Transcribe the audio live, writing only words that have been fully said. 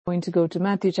Going to go to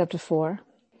Matthew chapter 4.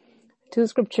 Two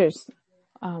scriptures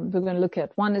we're going to look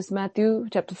at. One is Matthew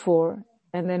chapter 4,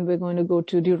 and then we're going to go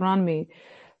to Deuteronomy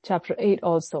chapter 8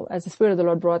 also, as the Spirit of the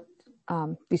Lord brought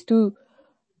these two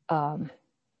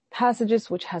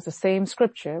passages which has the same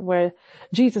scripture, where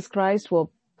Jesus Christ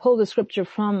will pull the scripture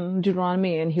from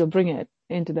Deuteronomy and he'll bring it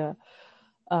into the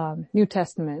New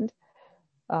Testament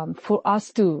for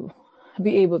us to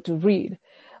be able to read.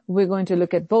 We're going to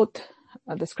look at both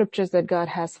the scriptures that God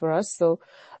has for us. So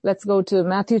let's go to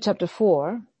Matthew chapter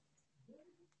 4.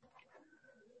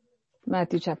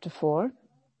 Matthew chapter 4.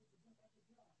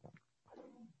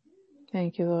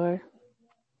 Thank you, Lord.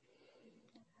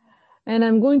 And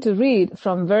I'm going to read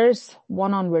from verse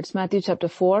 1 onwards. Matthew chapter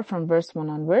 4 from verse 1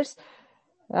 onwards.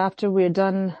 After we're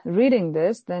done reading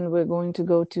this, then we're going to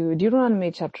go to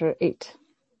Deuteronomy chapter 8.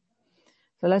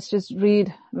 So let's just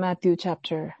read Matthew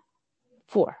chapter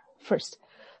 4 first,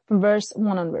 from verse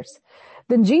 1 onwards.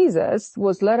 Then Jesus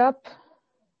was led up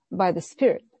by the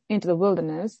Spirit into the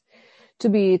wilderness to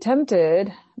be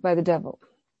tempted by the devil.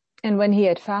 And when he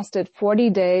had fasted 40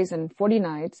 days and 40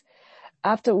 nights,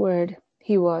 afterward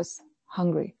he was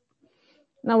hungry.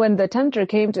 Now when the tempter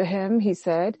came to him, he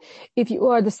said, "If you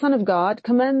are the Son of God,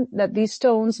 command that these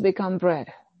stones become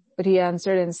bread." But he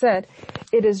answered and said,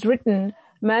 "It is written,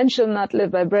 man shall not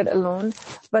live by bread alone,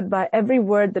 but by every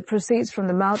word that proceeds from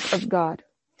the mouth of God."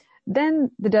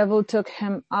 Then the devil took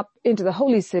him up into the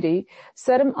holy city,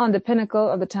 set him on the pinnacle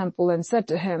of the temple, and said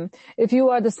to him, "If you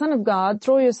are the Son of God,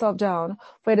 throw yourself down,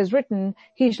 for it is written,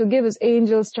 he shall give his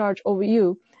angels charge over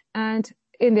you, and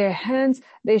in their hands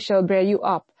they shall bear you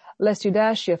up, lest you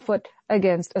dash your foot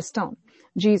against a stone."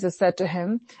 Jesus said to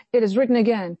him, "It is written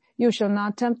again, you shall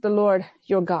not tempt the Lord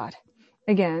your God."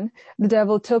 Again, the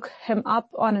devil took him up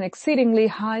on an exceedingly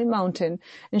high mountain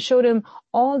and showed him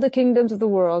all the kingdoms of the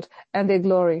world and their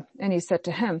glory. And he said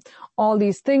to him, "All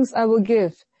these things I will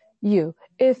give you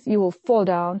if you will fall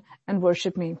down and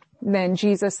worship me." Then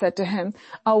Jesus said to him,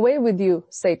 "Away with you,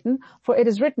 Satan, for it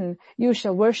is written, you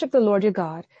shall worship the Lord your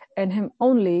God, and him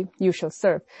only you shall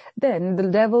serve." Then the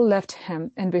devil left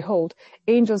him, and behold,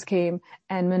 angels came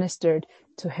and ministered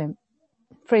to him.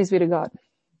 Praise be to God.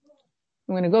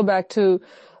 I'm going to go back to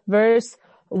verse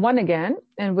 1 again,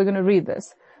 and we're going to read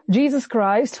this. Jesus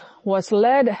Christ was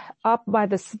led up by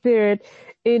the Spirit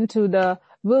into the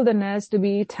wilderness to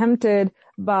be tempted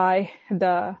by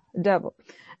the devil.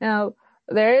 Now,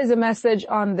 there is a message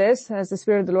on this, as the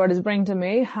Spirit of the Lord is bringing to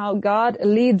me, how God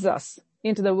leads us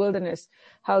into the wilderness,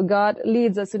 how God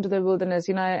leads us into the wilderness.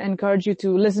 I encourage you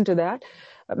to listen to that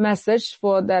message,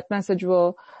 for that message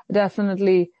will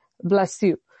definitely bless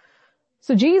you.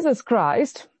 So Jesus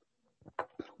Christ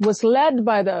was led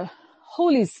by the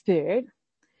Holy Spirit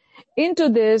into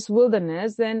this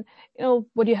wilderness. Then,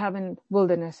 what do you have in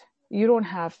wilderness? You don't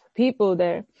have people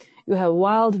there. You have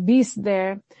wild beasts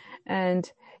there,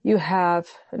 and you have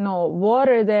no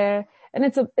water there. And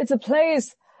it's a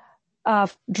place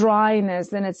of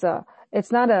dryness, and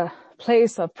it's not a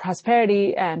place of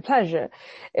prosperity and pleasure.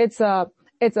 It's a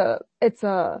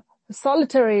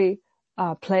solitary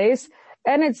place,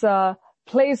 and it's a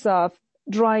place of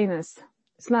dryness.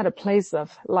 It's not a place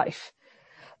of life.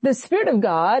 The Spirit of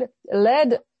God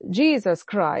led Jesus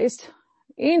Christ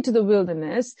into the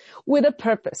wilderness with a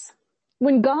purpose.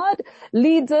 When God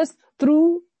leads us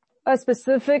through a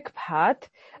specific path,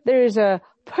 there is a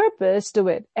purpose to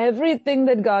it. Everything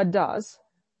that God does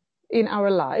in our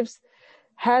lives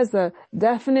has a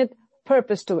definite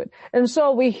purpose to it. And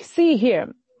so we see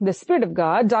here the Spirit of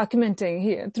God documenting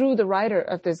here through the writer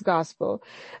of this gospel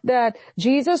that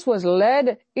Jesus was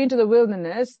led into the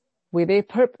wilderness with a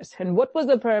purpose. And what was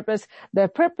the purpose? The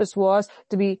purpose was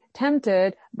to be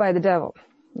tempted by the devil.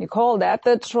 You call that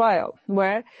the trial,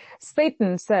 where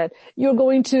Satan said, "You're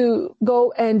going to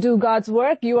go and do God's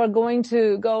work. You are going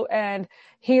to go and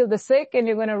heal the sick, and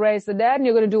you're going to raise the dead, and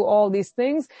you're going to do all these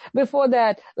things. Before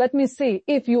that, let me see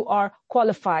if you are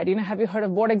qualified." Have you heard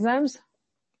of board exams?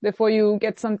 Before you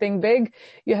get something big,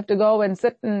 you have to go and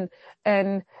sit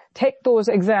and take those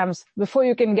exams before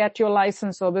you can get your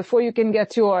license, or before you can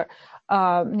get your,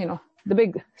 the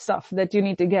big stuff that you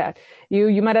need to get.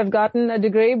 You might have gotten a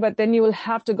degree, but then you will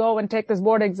have to go and take this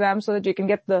board exam so that you can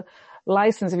get the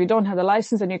license. If you don't have the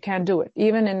license, then you can't do it.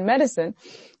 Even in medicine,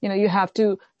 you have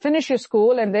to finish your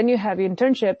school, and then you have your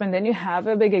internship, and then you have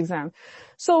a big exam.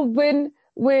 So when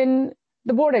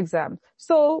the board exam.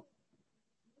 So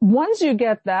once you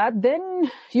get that, then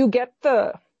you get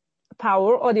the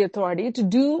power or the authority to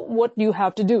do what you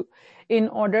have to do in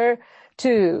order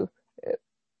to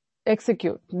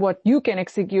execute what you can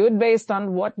execute based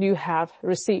on what you have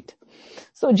received.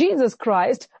 So Jesus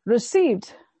Christ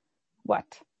received what?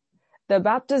 the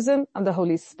baptism of the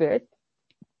Holy Spirit.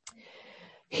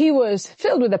 He was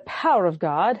filled with the power of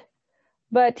God,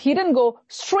 but he didn't go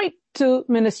straight to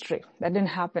ministry. That didn't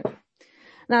happen.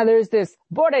 Now there's this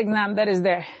board exam that is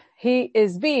there. He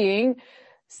is being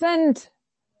sent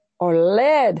or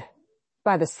led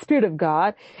by the Spirit of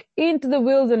God into the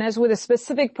wilderness with a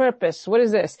specific purpose. What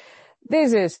is this?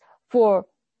 This is for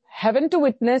heaven to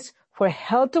witness, for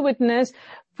hell to witness,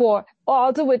 for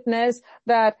all to witness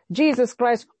that Jesus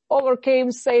Christ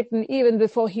overcame Satan even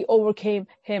before he overcame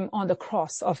him on the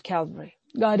cross of Calvary.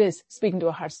 God is speaking to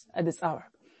our hearts at this hour.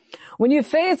 When you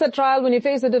face a trial, when you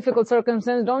face a difficult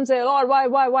circumstance, don't say, Lord,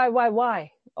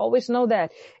 why? Always know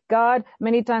that God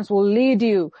many times will lead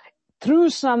you through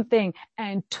something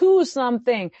and to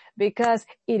something because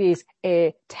it is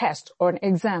a test or an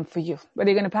exam for you.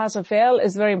 Whether you're going to pass or fail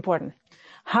is very important.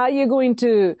 How you're going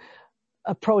to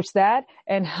approach that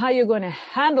and how you're going to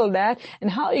handle that and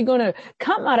how you're going to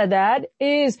come out of that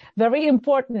is very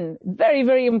important. Very,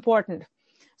 very important.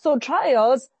 So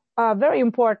trials are very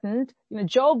important.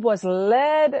 Job was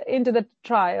led into the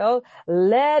trial,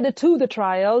 led to the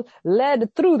trial,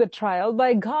 led through the trial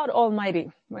by God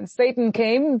Almighty. When Satan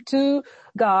came to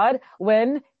God,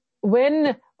 when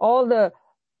all the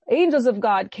angels of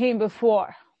God came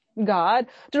before God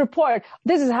to report,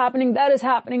 this is happening, that is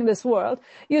happening in this world.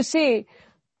 You see,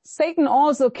 Satan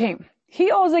also came. He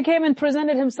also came and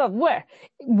presented himself where?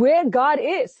 Where God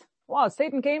is. Wow,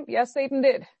 Satan came? Yes, Satan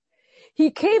did. He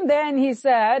came there and he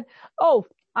said, oh,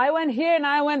 I went here and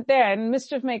I went there, and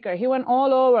mischief maker. He went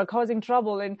all over causing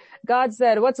trouble. And God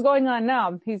said, what's going on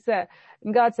now? He said,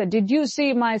 and God said, did you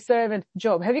see my servant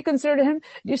Job? Have you considered him?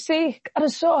 You see, God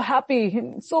is so happy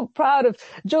and so proud of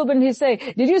Job. And he said,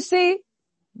 did you see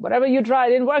whatever you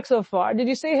tried didn't work so far? Did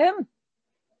you see him?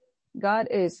 God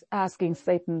is asking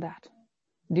Satan that.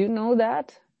 Do you know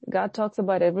that? God talks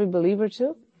about every believer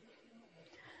too.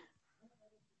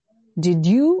 Did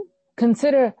you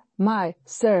consider my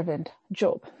servant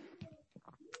Job?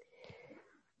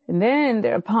 And then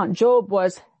thereupon Job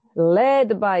was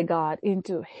led by God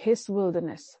into his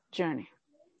wilderness journey.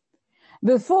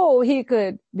 Before he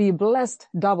could be blessed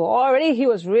double, already he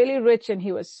was really rich and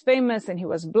he was famous and he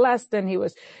was blessed and he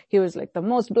was like the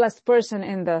most blessed person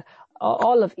in the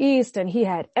all of East, and he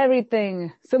had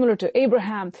everything similar to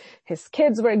Abraham. His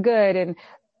kids were good and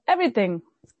everything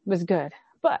was good.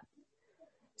 But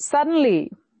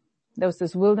suddenly there was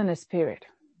this wilderness period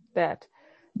that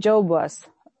Job was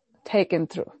taken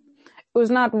through. It was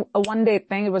not a one-day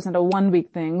thing. It wasn't a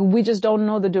one-week thing. We just don't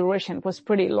know the duration. It was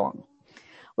pretty long.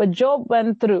 But Job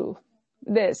went through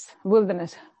this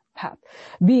wilderness path,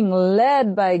 being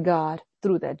led by God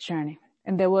through that journey.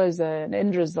 And there was an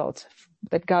end result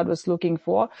that God was looking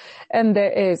for. And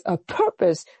there is a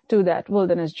purpose to that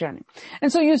wilderness journey.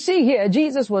 And so you see here,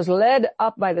 Jesus was led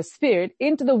up by the Spirit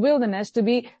into the wilderness to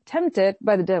be tempted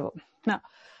by the devil. Now,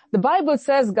 the Bible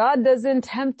says God doesn't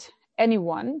tempt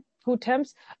anyone. Who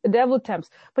tempts? The devil tempts.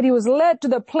 But he was led to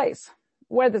the place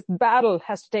where this battle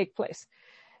has to take place.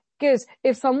 Because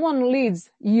if someone leads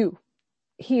you,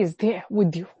 he is there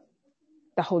with you,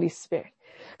 the Holy Spirit.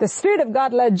 The Spirit of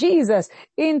God led Jesus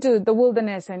into the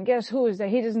wilderness, and guess who is there?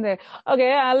 He isn't there.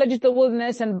 Okay, I'll lead you to the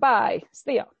wilderness and bye.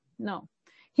 Stay out. No.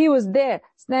 He was there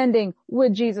standing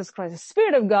with Jesus Christ. The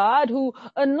Spirit of God who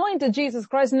anointed Jesus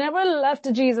Christ never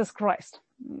left Jesus Christ.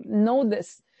 Know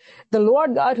this. The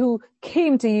Lord God who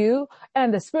came to you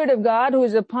and the Spirit of God who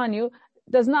is upon you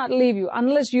does not leave you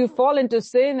unless you fall into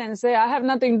sin and say, I have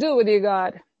nothing to do with you,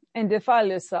 God, and defile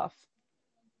yourself.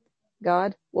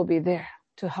 God will be there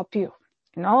to help you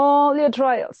in all your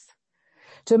trials,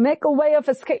 to make a way of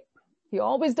escape. He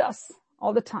always does,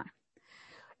 all the time.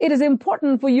 It is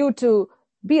important for you to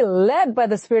be led by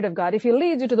the Spirit of God. If He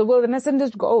leads you to the wilderness, then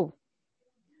just go.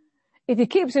 If He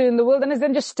keeps you in the wilderness,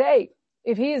 then just stay.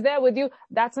 If He is there with you,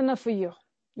 that's enough for you.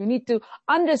 You need to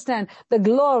understand the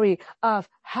glory of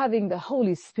having the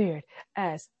Holy Spirit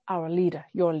as our leader,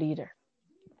 your leader.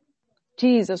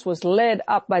 Jesus was led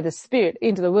up by the Spirit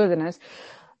into the wilderness,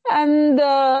 and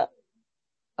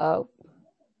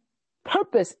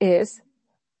purpose is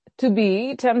to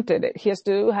be tempted. He has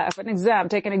to have an exam,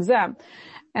 take an exam.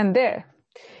 And there,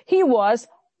 he was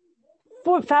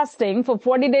fasting for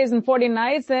 40 days and 40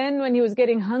 nights, and when he was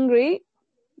getting hungry,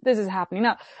 this is happening.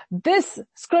 Now, this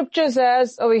scripture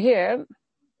says over here,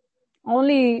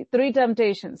 only 3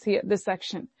 temptations here, this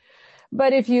section.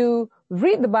 But if you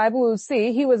read the Bible, you'll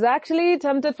see he was actually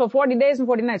tempted for 40 days and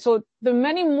 40 nights. So there are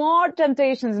many more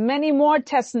temptations, many more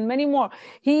tests, and many more.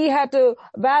 He had to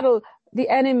battle the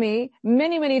enemy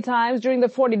many, many times during the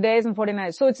 40 days and 40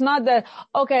 nights. So it's not that,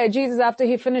 okay, Jesus, after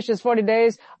he finished his 40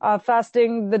 days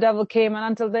fasting, the devil came, and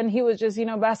until then he was just,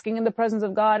 basking in the presence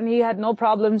of God, and he had no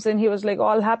problems, and he was like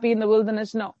all happy in the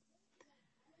wilderness. No.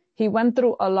 He went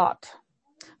through a lot.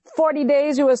 40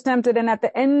 days he was tempted, and at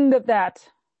the end of that,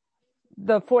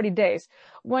 the 40 days,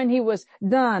 when he was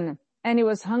done and he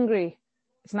was hungry,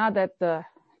 it's not that the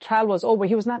trial was over.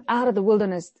 He was not out of the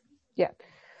wilderness yet.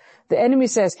 The enemy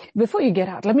says, before you get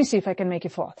out, let me see if I can make you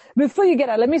fall. Before you get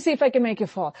out, let me see if I can make you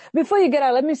fall. Before you get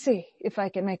out, let me see if I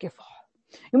can make you fall.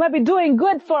 You might be doing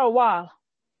good for a while.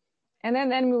 And then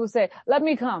the enemy will say, let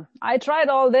me come. I tried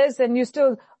all this and you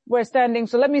still were standing,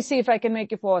 so let me see if I can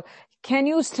make you fall. Can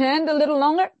you stand a little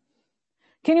longer?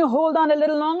 Can you hold on a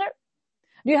little longer?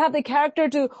 Do you have the character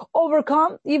to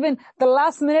overcome even the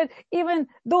last minute, even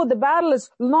though the battle is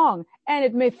long and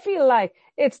it may feel like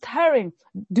it's tiring?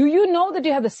 Do you know that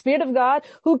you have the Spirit of God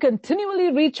who continually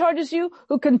recharges you,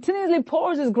 who continually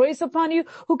pours His grace upon you,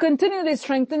 who continually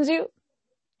strengthens you?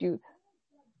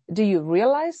 Do you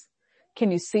realize?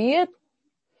 Can you see it?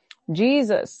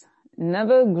 Jesus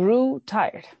never grew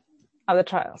tired of the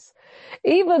trials.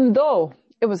 Even though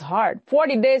it was hard,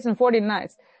 40 days and 40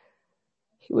 nights.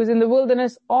 He was in the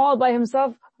wilderness all by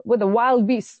himself with the wild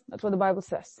beasts. That's what the Bible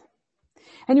says.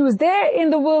 And he was there in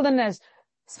the wilderness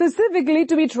specifically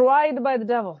to be tried by the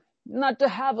devil, not to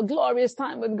have a glorious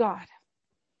time with God.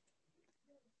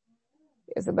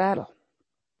 It's a battle.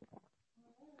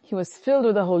 He was filled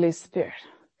with the Holy Spirit.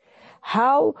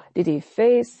 How did he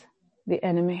face the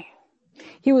enemy?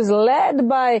 He was led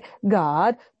by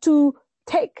God to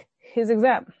take his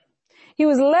exam. He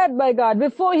was led by God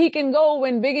before he can go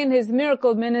and begin his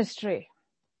miracle ministry.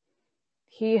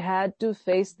 He had to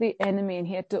face the enemy and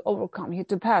he had to overcome. He had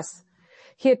to pass.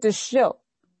 He had to show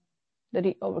that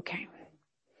he overcame.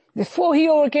 Before he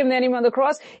overcame the enemy on the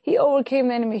cross, he overcame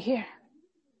the enemy here.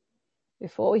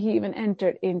 Before he even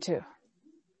entered into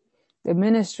the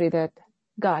ministry that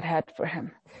God had for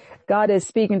him. God is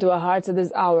speaking to our hearts at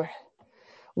this hour.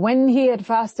 When he had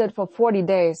fasted for 40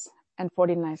 days and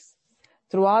 40 nights,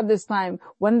 throughout this time,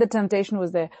 when the temptation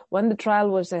was there, when the trial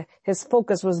was there, his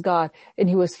focus was God, and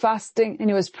he was fasting, and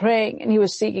he was praying, and he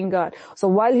was seeking God. So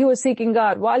while he was seeking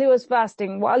God, while he was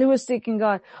fasting, while he was seeking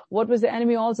God, what was the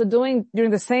enemy also doing?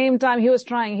 During the same time he was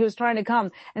trying to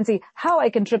come and see how I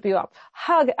can trip you up,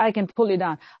 how I can pull you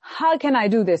down, how can I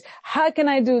do this, how can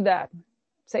I do that?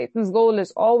 Satan's goal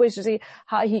is always to see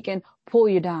how he can pull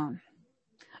you down.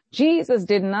 Jesus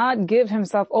did not give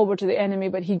himself over to the enemy,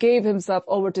 but he gave himself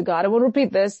over to God. I want to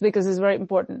repeat this because it's very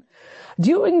important.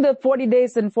 During the 40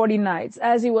 days and 40 nights,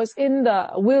 as he was in the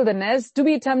wilderness to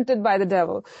be tempted by the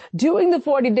devil, during the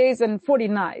 40 days and 40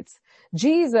 nights,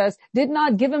 Jesus did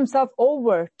not give himself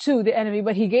over to the enemy,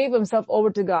 but he gave himself over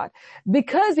to God.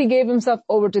 Because he gave himself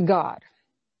over to God,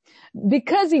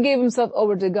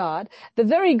 the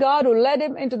very God who led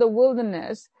him into the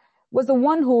wilderness was the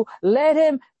one who led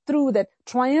him through that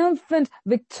triumphant,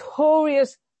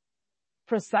 victorious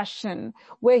procession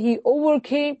where he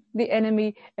overcame the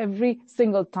enemy every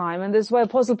single time. And this is why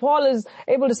Apostle Paul is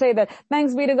able to say that,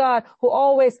 thanks be to God who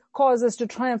always causes us to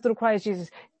triumph through Christ Jesus.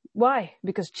 Why?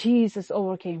 Because Jesus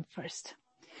overcame first.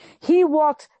 He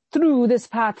walked through this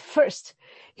path first.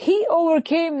 He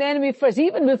overcame the enemy first,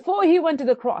 even before he went to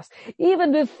the cross,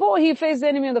 even before he faced the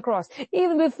enemy on the cross,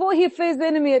 even before he faced the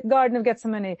enemy at Garden of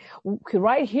Gethsemane.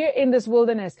 Right here in this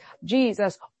wilderness,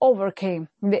 Jesus overcame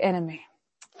the enemy.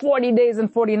 40 days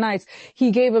and 40 nights,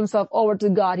 he gave himself over to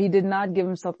God. He did not give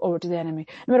himself over to the enemy.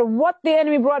 No matter what the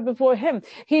enemy brought before him,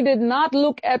 he did not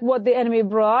look at what the enemy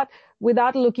brought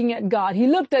without looking at God. He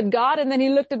looked at God, and then he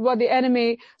looked at what the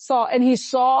enemy saw, and he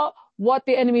saw what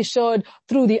the enemy showed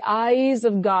through the eyes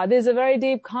of God. There's a very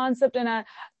deep concept, and I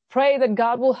pray that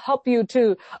God will help you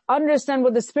to understand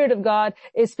what the Spirit of God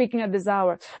is speaking at this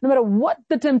hour. No matter what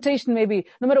the temptation may be,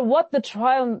 no matter what the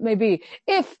trial may be,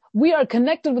 if we are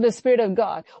connected with the Spirit of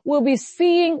God, we'll be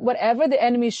seeing whatever the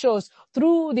enemy shows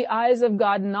through the eyes of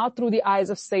God, not through the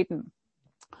eyes of Satan.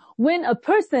 When a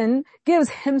person gives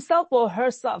himself or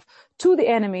herself to the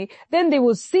enemy, then they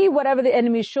will see whatever the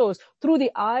enemy shows through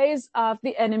the eyes of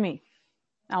the enemy.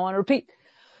 I want to repeat.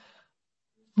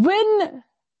 When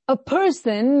a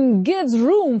person gives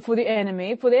room for the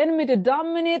enemy to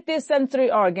dominate their sensory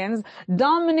organs,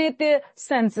 dominate their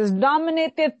senses,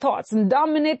 dominate their thoughts, and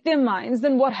dominate their minds,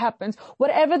 then what happens?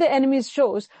 Whatever the enemy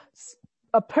shows,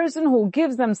 a person who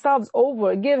gives themselves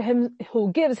over,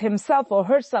 who gives himself or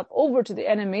herself over to the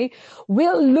enemy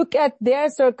will look at their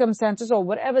circumstances or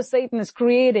whatever Satan is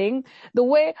creating, the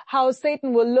way how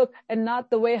Satan will look and not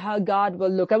the way how God will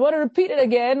look. I want to repeat it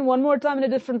again one more time in a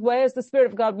different way as the Spirit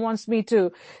of God wants me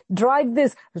to drive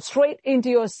this straight into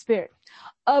your spirit.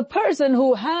 A person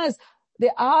who has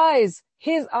the eyes,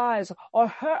 his eyes or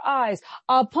her eyes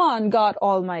upon God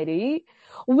Almighty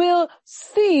will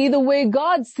see the way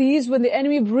God sees when the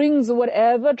enemy brings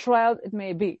whatever trial it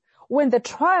may be. When the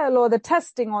trial or the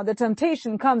testing or the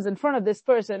temptation comes in front of this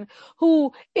person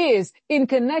who is in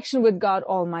connection with God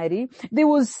Almighty, they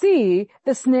will see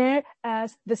the snare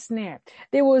as the snare.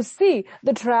 They will see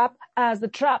the trap as the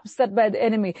trap set by the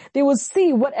enemy. They will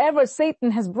see whatever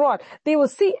Satan has brought. They will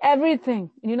see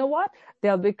everything. And you know what?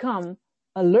 They'll become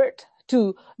alert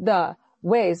to the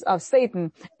ways of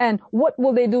Satan. And what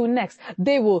will they do next?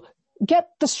 They will get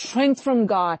the strength from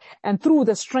God, and through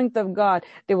the strength of God,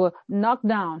 they will knock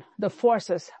down the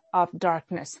forces of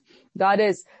darkness. God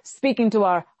is speaking to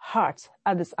our hearts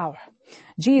at this hour.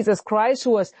 Jesus Christ,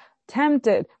 who was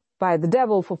tempted by the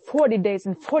devil for 40 days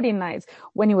and 40 nights,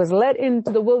 when he was led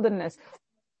into the wilderness,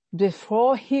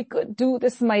 before he could do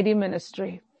this mighty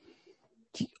ministry,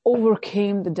 he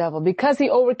overcame the devil. Because he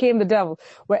overcame the devil,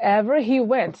 wherever he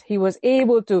went, he was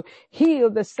able to heal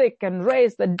the sick and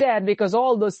raise the dead, because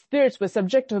all those spirits were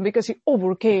subject to him, because he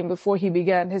overcame before he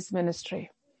began his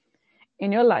ministry.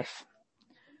 In your life,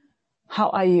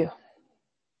 how are you?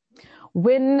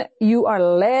 When you are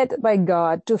led by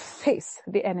God to face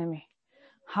the enemy,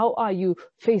 how are you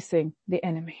facing the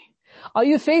enemy? Are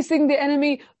you facing the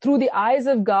enemy through the eyes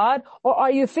of God, or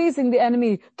are you facing the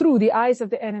enemy through the eyes of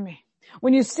the enemy?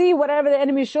 When you see whatever the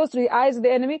enemy shows through the eyes of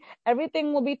the enemy,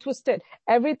 everything will be twisted.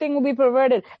 Everything will be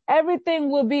perverted. Everything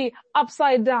will be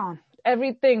upside down.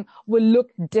 Everything will look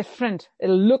different.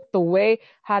 It'll look the way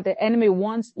how the enemy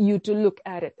wants you to look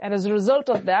at it. And as a result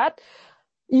of that,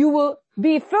 you will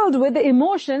be filled with the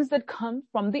emotions that come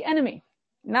from the enemy.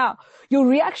 Now, your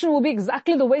reaction will be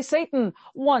exactly the way Satan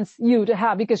wants you to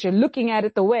have, because you're looking at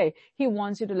it the way he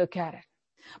wants you to look at it.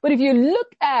 But if you look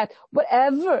at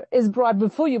whatever is brought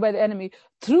before you by the enemy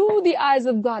through the eyes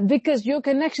of God, because your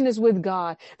connection is with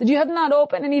God, that you have not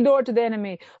opened any door to the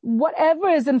enemy, whatever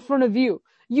is in front of you,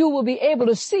 you will be able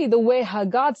to see the way how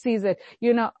God sees it.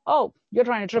 You know, oh, you're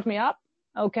trying to trip me up?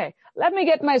 Okay, let me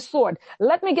get my sword.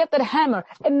 Let me get that hammer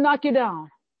and knock you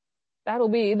down. That will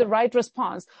be the right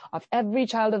response of every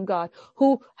child of God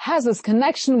who has this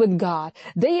connection with God,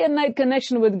 day and night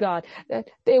connection with God, that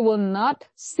they will not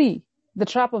see the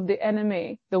trap of the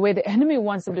enemy the way the enemy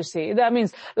wants them to see. That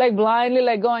means like blindly,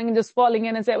 like going and just falling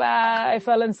in and say, I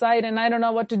fell inside and I don't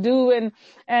know what to do,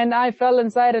 and I fell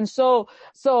inside, and so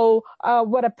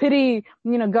what a pity,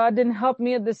 God didn't help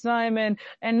me at this time, and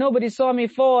nobody saw me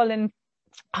fall, and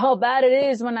how bad it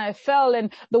is when I fell,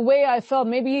 and the way I fell,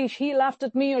 maybe he laughed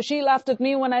at me or she laughed at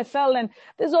me when I fell, and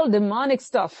this is all demonic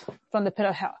stuff from the pit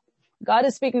of hell. God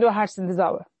is speaking to our hearts in this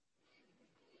hour.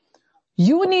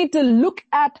 You need to look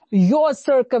at your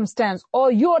circumstance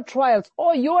or your trials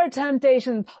or your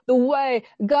temptations the way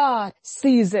God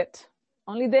sees it.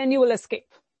 Only then you will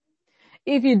escape.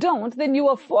 If you don't, then you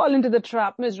will fall into the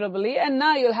trap miserably, and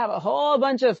now you'll have a whole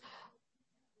bunch of,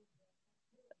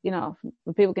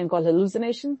 what people can call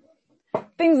hallucination.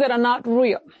 Things that are not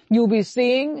real. You'll be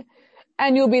seeing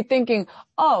and you'll be thinking,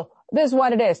 oh, this is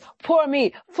what it is. Poor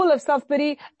me, full of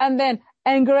self-pity, and then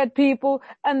anger at people,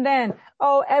 and then,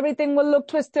 everything will look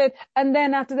twisted, and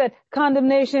then after that,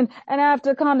 condemnation, and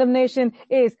after condemnation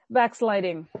is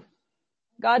backsliding.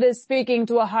 God is speaking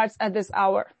to our hearts at this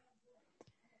hour.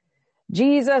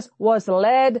 Jesus was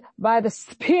led by the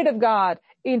Spirit of God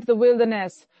into the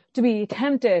wilderness to be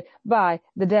tempted by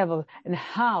the devil. And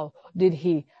how did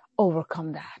he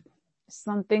overcome that?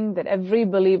 Something that every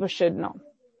believer should know.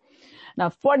 Now,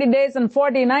 40 days and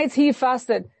 40 nights he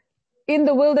fasted in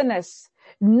the wilderness,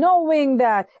 knowing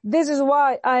that this is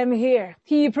why I am here.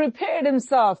 He prepared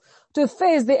himself to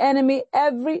face the enemy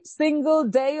every single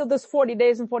day of those 40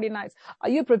 days and 40 nights. Are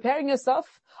you preparing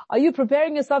yourself? Are you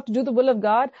preparing yourself to do the will of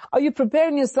God? Are you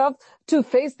preparing yourself to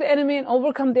face the enemy and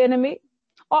overcome the enemy?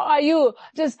 Or are you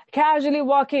just casually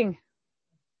walking?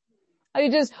 Are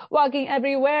you just walking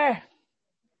everywhere,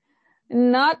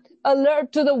 not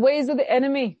alert to the ways of the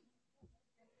enemy?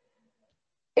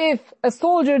 If a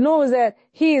soldier knows that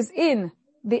he is in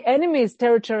the enemy's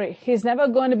territory, he's never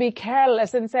going to be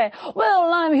careless and say,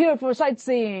 well, I'm here for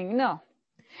sightseeing. No.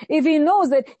 If he knows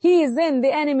that he is in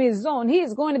the enemy's zone, he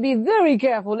is going to be very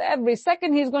careful. Every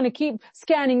second he's going to keep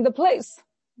scanning the place.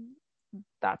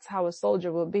 That's how a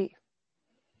soldier will be.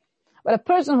 But a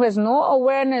person who has no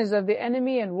awareness of the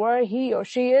enemy and where he or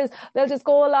she is, they'll just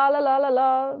go la la la la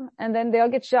la, and then they'll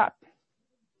get shot.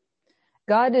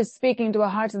 God is speaking to our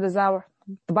hearts at this hour.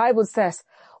 The Bible says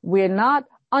we're not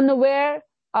unaware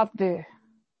of the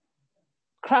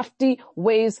crafty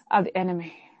ways of the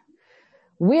enemy.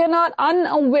 We are not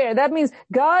unaware. That means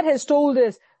God has told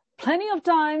us plenty of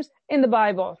times in the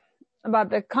Bible about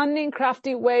the cunning,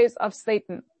 crafty ways of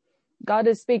Satan. God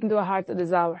is speaking to our hearts at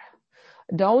this hour.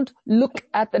 Don't look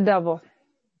at the devil.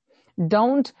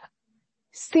 Don't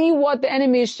see what the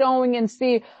enemy is showing and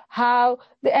see how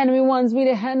the enemy wants me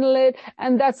to handle it,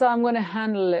 and that's how I'm going to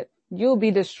handle it. You'll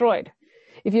be destroyed.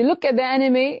 If you look at the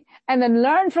enemy and then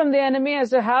learn from the enemy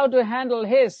as to how to handle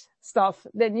his stuff,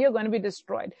 then you're going to be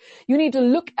destroyed. You need to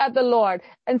look at the Lord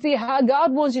and see how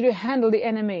God wants you to handle the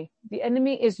enemy. The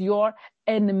enemy is your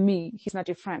enemy. He's not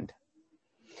your friend.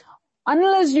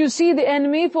 Unless you see the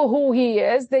enemy for who he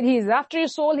is, that he's after your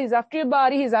soul, he's after your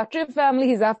body, he's after your family,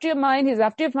 he's after your mind, he's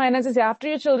after your finances, he's after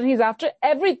your children, he's after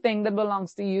everything that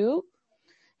belongs to you.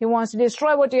 He wants to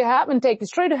destroy what you have and take you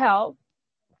straight to hell.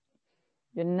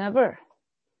 You're never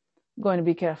going to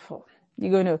be careful.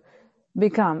 You're going to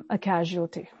become a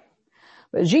casualty.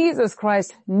 But Jesus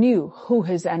Christ knew who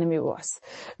his enemy was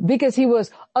because he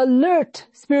was alert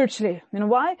spiritually. You know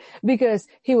why? Because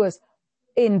he was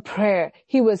in prayer.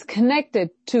 He was connected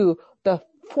to the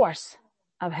force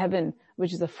of heaven,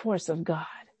 which is the force of God.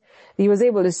 He was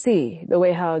able to see the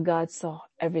way how God saw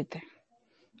everything.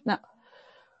 Now,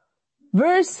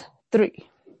 verse 3.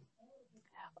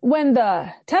 When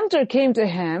the tempter came to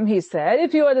him, he said,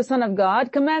 if you are the Son of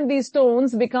God, command these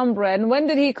stones become bread. And when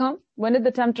did he come? When did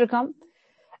the tempter come?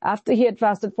 After he had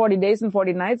fasted 40 days and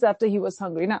 40 nights, after he was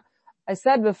hungry. Now, I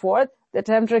said before, the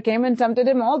tempter came and tempted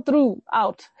him all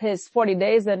throughout his 40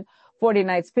 days and 40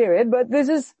 nights period. But this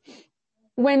is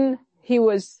when he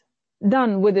was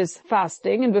done with his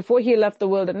fasting and before he left the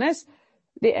wilderness,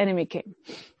 the enemy came.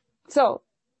 So,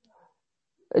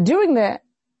 during the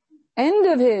end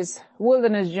of his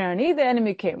wilderness journey, the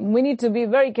enemy came. We need to be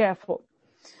very careful.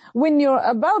 When you're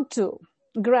about to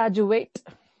graduate,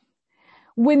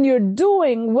 when you're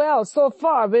doing well so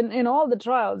far in all the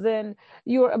trials and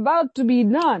you're about to be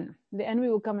done, the enemy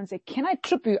will come and say, can I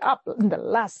trip you up in the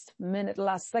last minute,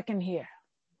 last second here?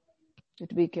 You have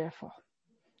to be careful.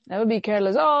 Never be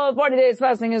careless. Oh, 40 days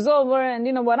fasting is over and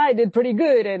you know what, I did pretty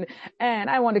good and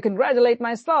I want to congratulate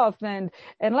myself and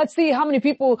let's see how many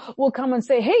people will come and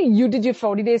say, hey, you did your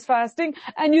 40 days fasting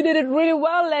and you did it really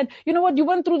well and you know what, you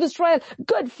went through this trial.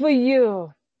 Good for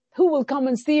you. Who will come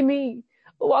and see me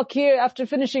walk here after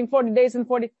finishing 40 days and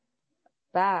 40?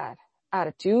 Bad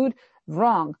attitude,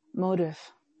 wrong motive.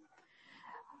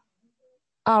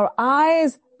 Our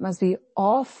eyes must be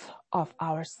off of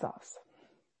ourselves.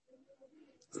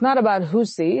 It's not about who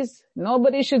sees.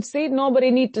 Nobody should see.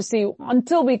 Nobody need to see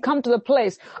until we come to the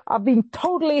place of being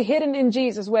totally hidden in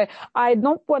Jesus where I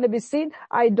don't want to be seen.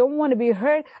 I don't want to be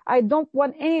heard. I don't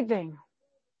want anything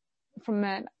from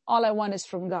man. All I want is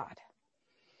from God.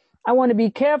 I want to be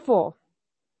careful.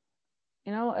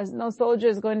 You know, as no soldier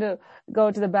is going to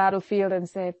go to the battlefield and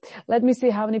say, let me see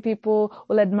how many people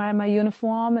will admire my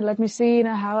uniform and let me see, you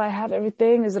know, how I have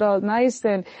everything. Is it all nice?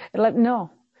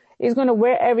 No. He's going to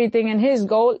wear everything and his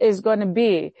goal is going to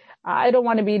be, I don't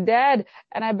want to be dead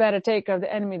and I better take care of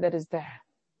the enemy that is there.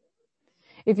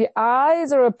 If your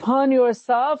eyes are upon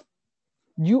yourself,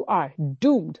 you are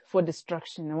doomed for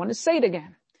destruction. I want to say it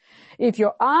again. If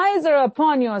your eyes are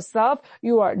upon yourself,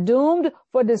 you are doomed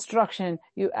for destruction.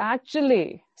 You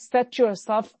actually set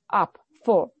yourself up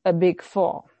for a big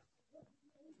fall.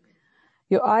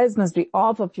 Your eyes must be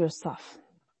off of yourself.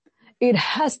 It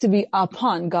has to be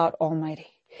upon God Almighty.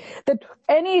 That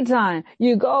anytime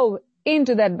you go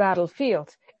into that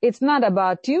battlefield, it's not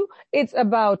about you, it's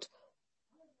about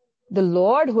the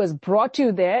Lord who has brought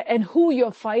you there and who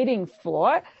you're fighting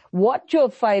for, what you're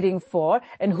fighting for,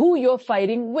 and who you're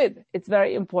fighting with. It's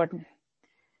very important.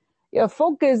 Your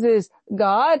focus is,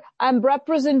 God, I'm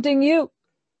representing you.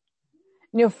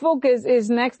 Your focus is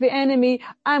next the enemy,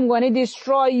 I'm going to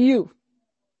destroy you.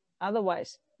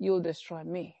 Otherwise, you'll destroy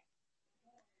me.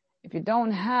 If you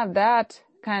don't have that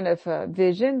kind of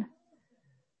vision,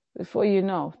 before you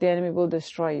know, the enemy will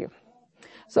destroy you.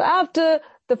 So after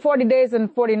the 40 days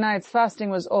and 40 nights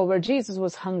fasting was over, Jesus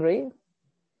was hungry.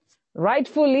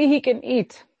 Rightfully, he can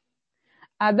eat.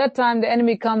 At that time, the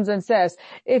enemy comes and says,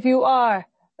 if you are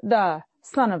the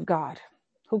Son of God,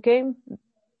 who came?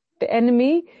 The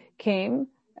enemy came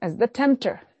as the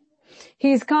tempter.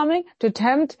 He's coming to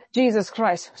tempt Jesus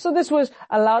Christ. So this was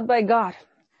allowed by God.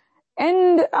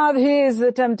 End of his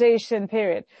temptation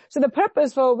period. So the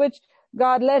purpose for which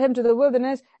God led him to the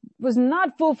wilderness was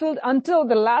not fulfilled until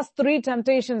the last 3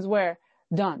 temptations were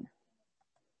done.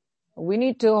 We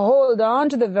need to hold on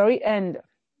to the very end.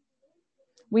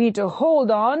 We need to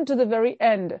hold on to the very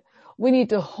end. We need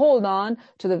to hold on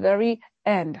to the very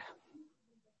end.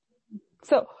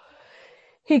 So,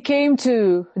 he came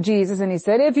to Jesus and he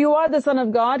said, if you are the Son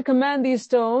of God, command these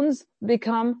stones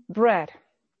become bread.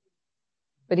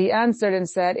 But he answered and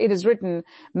said, it is written,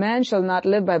 man shall not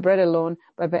live by bread alone,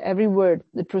 but by every word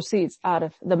that proceeds out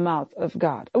of the mouth of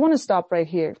God. I want to stop right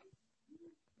here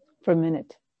for a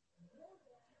minute.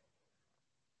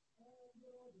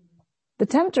 The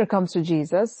tempter comes to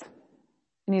Jesus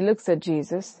and he looks at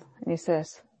Jesus and he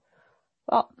says,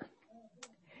 well,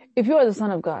 if you are the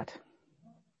Son of God,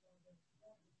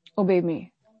 obey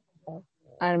me.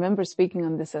 I remember speaking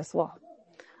on this as well.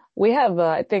 We have,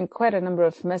 I think, quite a number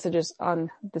of messages on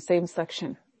the same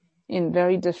section in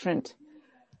very different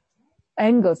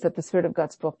angles that the Spirit of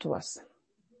God spoke to us.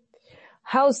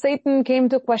 How Satan came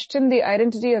to question the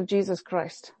identity of Jesus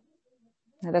Christ.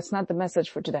 Now, that's not the message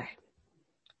for today.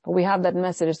 But we have that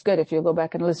message. It's good if you go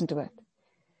back and listen to it.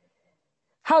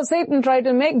 How Satan tried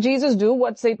to make Jesus do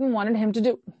what Satan wanted him to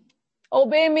do.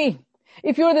 Obey me.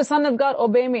 If you're the Son of God,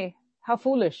 obey me. How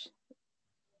foolish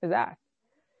is that?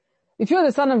 If you're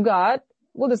the Son of God,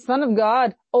 will the Son of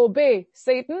God obey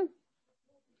Satan?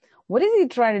 What is he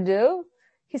trying to do?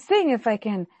 He's saying, if I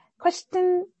can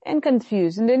question and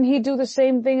confuse, and didn't he do the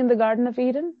same thing in the Garden of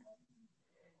Eden?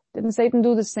 Didn't Satan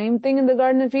do the same thing in the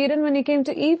Garden of Eden when he came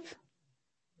to Eve?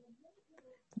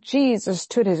 Jesus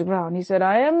stood his ground. He said,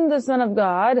 I am the Son of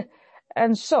God.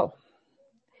 And so,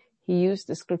 he used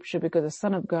the scripture because the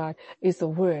Son of God is the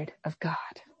Word of God.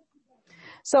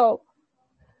 So,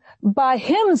 by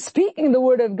him speaking the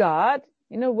Word of God,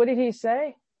 what did he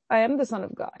say? I am the Son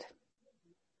of God.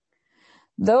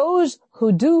 Those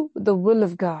who do the will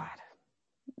of God,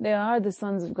 they are the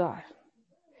sons of God.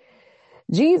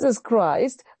 Jesus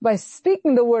Christ, by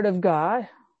speaking the Word of God,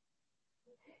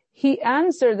 he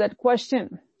answered that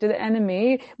question to the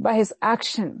enemy by his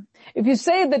action. If you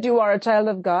say that you are a child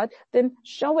of God, then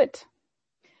show it.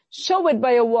 Show it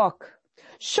by your walk.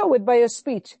 Show it by your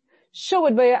speech. Show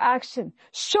it by your action.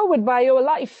 Show it by your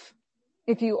life.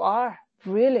 If you are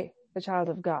really a child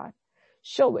of God,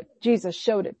 show it. Jesus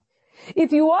showed it.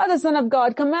 If you are the Son of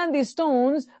God, command these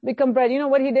stones become bread. You know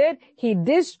what he did? He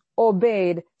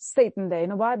disobeyed Satan there. You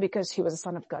know why? Because he was a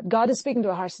son of God. God is speaking to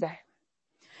our hearts today.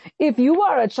 If you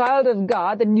are a child of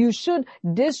God, then you should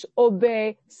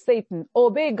disobey Satan.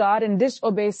 Obey God and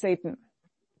disobey Satan.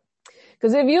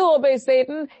 Because if you obey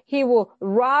Satan, he will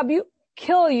rob you,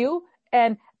 kill you,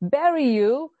 and bury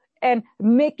you, and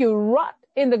make you rot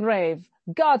in the grave.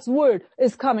 God's word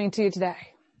is coming to you today.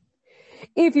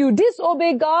 If you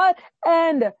disobey God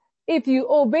and if you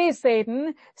obey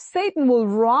Satan, Satan will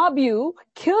rob you,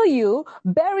 kill you,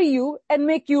 bury you, and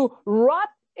make you rot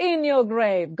in your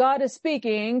grave. God is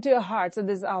speaking to your hearts at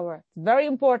this hour. It's very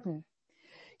important.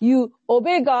 You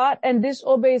obey God and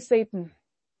disobey Satan.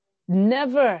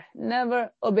 Never,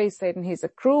 never obey Satan. He's a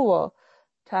cruel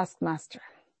taskmaster.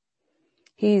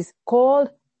 He's called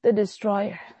the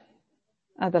destroyer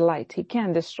of the light. He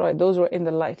can't destroy those who are in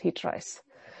the light. He tries.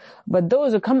 But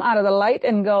those who come out of the light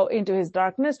and go into his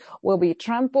darkness will be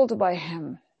trampled by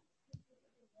him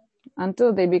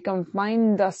until they become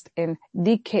fine dust and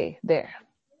decay there.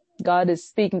 God is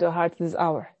speaking to our hearts this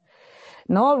hour.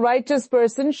 No righteous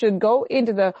person should go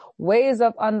into the ways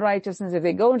of unrighteousness. If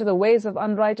they go into the ways of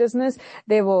unrighteousness,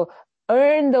 they will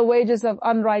earn the wages of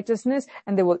unrighteousness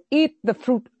and they will eat the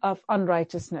fruit of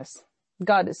unrighteousness.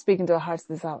 God is speaking to our hearts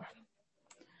this hour.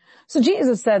 So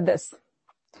Jesus said this.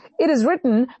 It is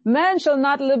written, man shall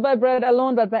not live by bread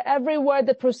alone, but by every word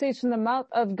that proceeds from the mouth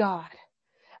of God.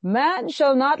 Man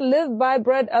shall not live by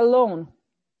bread alone.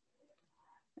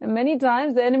 And many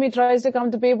times the enemy tries to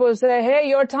come to people and say, hey,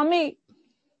 your tummy.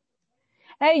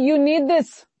 Hey, you need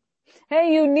this.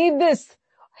 Hey, you need this.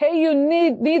 Hey, you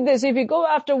need this. If you go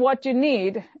after what you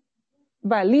need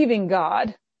by leaving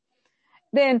God,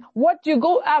 then what you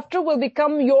go after will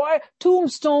become your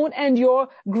tombstone and your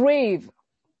grave.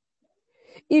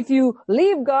 If you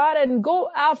leave God and go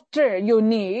after your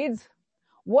needs,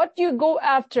 what you go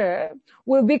after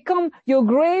will become your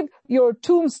grave, your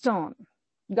tombstone.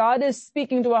 God is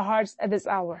speaking to our hearts at this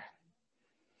hour.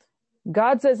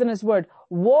 God says in his word,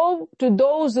 woe to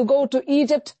those who go to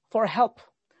Egypt for help.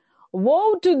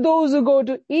 Woe to those who go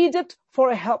to Egypt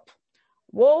for help.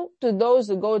 Woe to those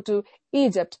who go to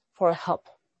Egypt for help.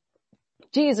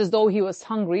 Jesus, though he was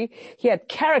hungry, he had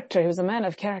character. He was a man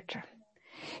of character.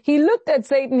 He looked at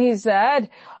Satan, he said,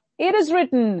 It is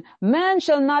written, man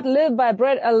shall not live by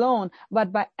bread alone,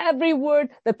 but by every word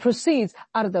that proceeds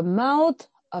out of the mouth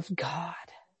of God.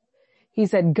 He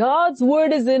said, God's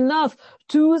word is enough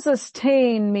to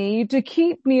sustain me, to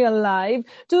keep me alive,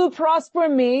 to prosper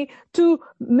me, to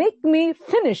make me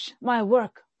finish my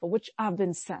work for which I've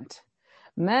been sent.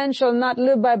 Man shall not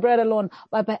live by bread alone,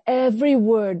 but by every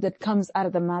word that comes out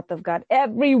of the mouth of God.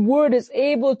 Every word is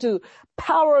able to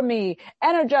power me,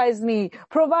 energize me,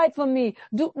 provide for me,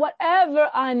 do whatever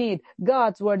I need.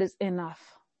 God's word is enough.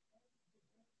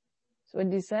 So what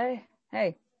did he say?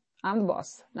 Hey, I'm the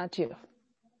boss, not you.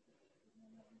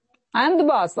 I'm the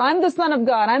boss. I'm the son of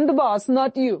God. I'm the boss,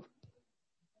 not you.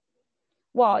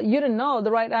 Well, you didn't know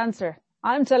the right answer.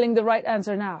 I'm telling the right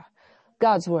answer now.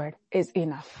 God's word is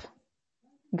enough.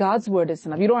 God's word is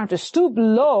enough. You don't have to stoop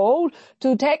low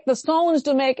to take the stones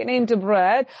to make it into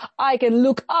bread. I can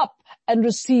look up and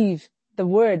receive the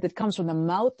word that comes from the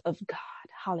mouth of God.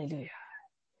 Hallelujah.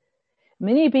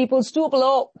 Many people stoop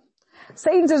low.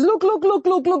 Satan says, look,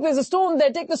 there's a stone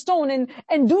there. Take the stone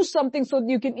and do something so that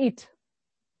you can eat.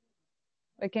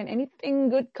 But can anything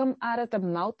good come out of the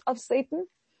mouth of Satan?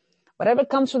 Whatever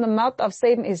comes from the mouth of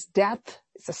Satan is death.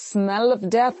 It's a smell of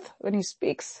death when he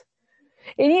speaks.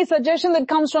 Any suggestion that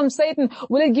comes from Satan,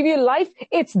 will it give you life?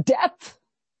 It's death.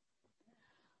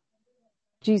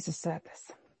 Jesus said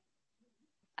this.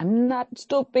 I'm not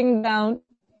stooping down.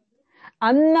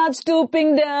 I'm not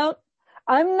stooping down.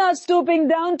 I'm not stooping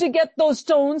down to get those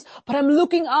stones, but I'm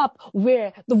looking up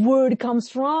where the word comes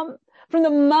from the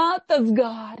mouth of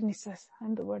God. And he says,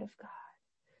 I'm the word of God.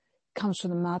 It comes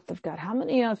from the mouth of God. How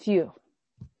many of you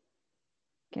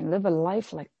can live a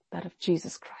life like that of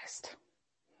Jesus Christ?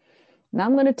 Now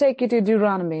I'm going to take you to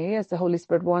Deuteronomy as the Holy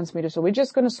Spirit wants me to. So we're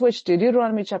just going to switch to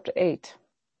Deuteronomy chapter 8.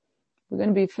 We're going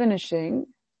to be finishing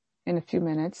in a few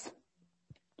minutes.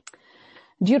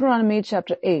 Deuteronomy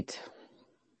chapter 8.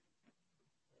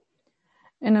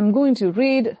 And I'm going to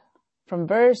read from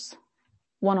verse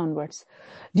 1 onwards.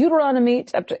 Deuteronomy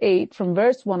chapter 8 from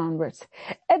verse 1 onwards.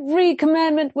 Every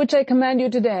commandment which I command you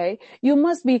today, you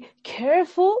must be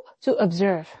careful to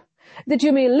observe, that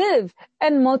you may live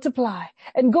and multiply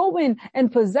and go in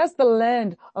and possess the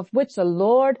land of which the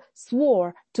Lord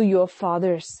swore to your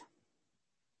fathers.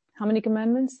 How many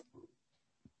commandments?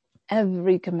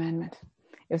 Every commandment.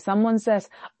 If someone says,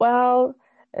 well,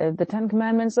 the 10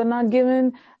 commandments are not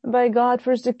given by God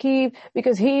for us to keep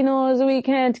because he knows we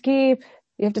can't keep,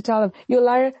 you have to tell them, you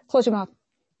liar, close your mouth.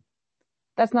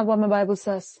 That's not what my Bible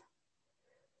says.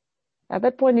 At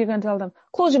that point, you're going to tell them,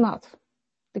 close your mouth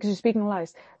because you're speaking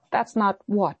lies. That's not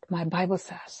what my Bible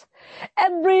says.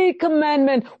 Every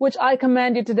commandment which I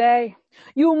command you today,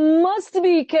 you must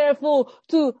be careful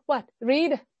to what?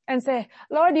 Read and say,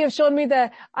 Lord, you have shown me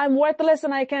that I'm worthless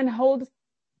and I can't hold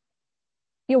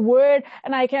your word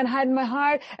and I can't hide my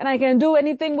heart and I can't do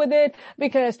anything with it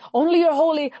because only you're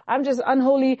holy. I'm just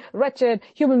unholy, wretched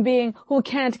human being who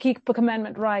can't keep a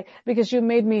commandment right because you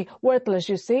made me worthless,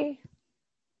 you see?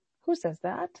 Who says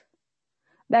that?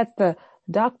 That's the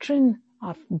doctrine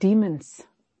of demons.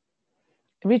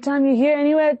 Every time you hear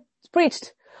anywhere it's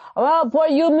preached, well, boy,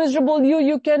 you miserable,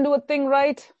 you can't do a thing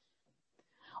right.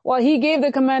 Well, he gave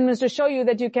the commandments to show you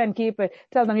that you can't keep it.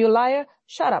 Tell them, you liar,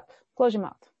 shut up, close your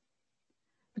mouth.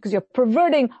 Because you're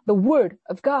perverting the word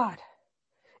of God.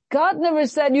 God never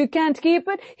said you can't keep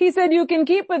it. He said you can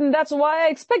keep it, and that's why I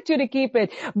expect you to keep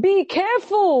it. Be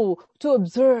careful to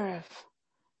observe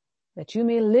that you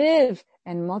may live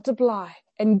and multiply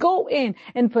and go in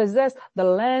and possess the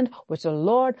land which the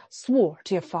Lord swore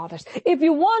to your fathers. If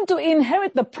you want to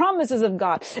inherit the promises of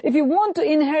God, if you want to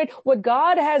inherit what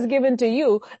God has given to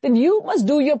you, then you must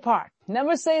do your part.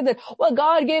 Never say that, well,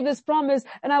 God gave this promise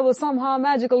and I will somehow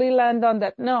magically land on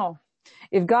that. No.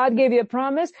 If God gave you a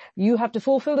promise, you have to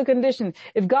fulfill the condition.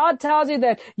 If God tells you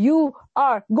that you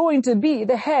are going to be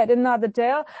the head and not the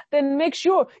tail, then make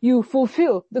sure you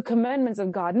fulfill the commandments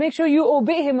of God. Make sure you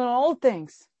obey him in all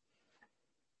things.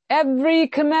 Every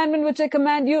commandment which I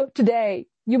command you today,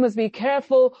 you must be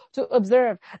careful to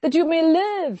observe that you may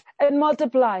live and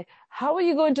multiply. How are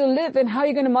you going to live and how are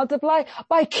you going to multiply?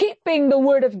 By keeping the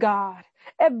word of God.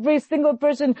 Every single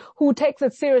person who takes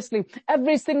it seriously,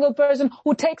 every single person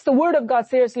who takes the word of God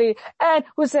seriously and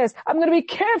who says, I'm going to be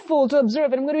careful to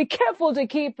observe it, I'm going to be careful to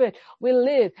keep it, will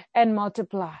live and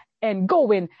multiply and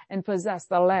go in and possess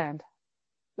the land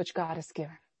which God has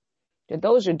given. To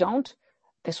those who don't,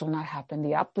 this will not happen.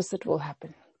 The opposite will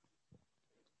happen.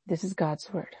 This is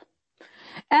God's word.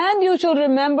 And you shall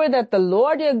remember that the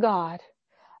Lord your God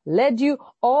led you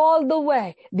all the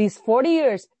way these 40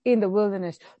 years in the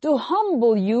wilderness to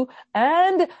humble you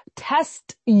and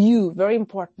test you. Very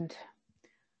important.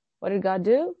 What did God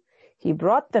do? He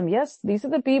brought them. Yes, these are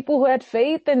the people who had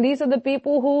faith, and these are the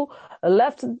people who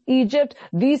left Egypt.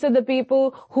 These are the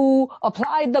people who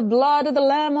applied the blood of the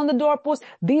lamb on the doorpost.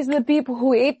 These are the people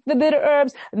who ate the bitter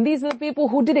herbs. And these are the people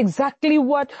who did exactly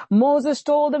what Moses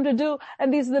told them to do.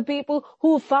 And these are the people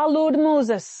who followed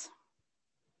Moses.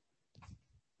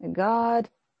 And God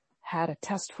had a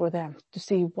test for them to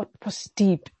see what was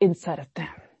deep inside of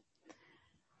them.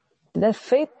 That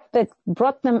faith that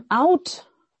brought them out,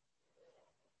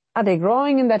 are they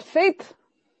growing in that faith?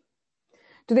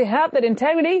 Do they have that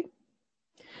integrity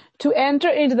to enter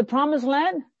into the promised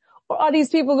land? Or are these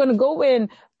people going to go and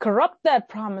corrupt that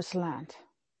promised land?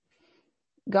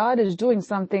 God is doing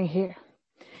something here.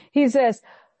 He says,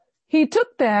 He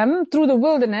took them through the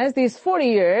wilderness, these 40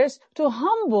 years, to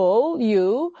humble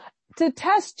you, to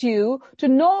test you, to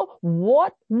know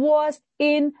what was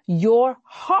in your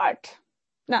heart.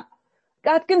 Now,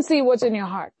 God can see what's in your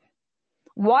heart.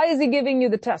 Why is He giving you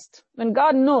the test? When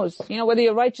God knows, whether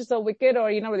you're righteous or wicked,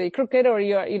 or, whether you're crooked or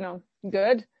you're,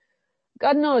 good.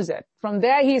 God knows it. From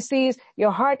there, He sees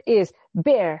your heart is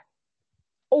bare,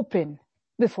 open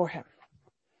before Him.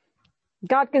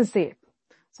 God can see it.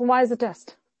 So why is the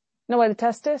test? You know why the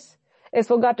test is? It's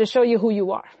for God to show you who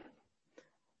you are.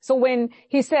 So when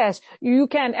He says you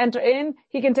can't enter in,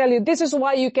 He can tell you this is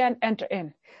why you can't enter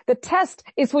in. The test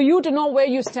is for you to know where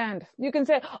you stand. You can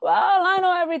say, well, I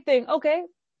know everything. Okay,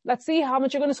 let's see how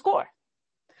much you're going to score.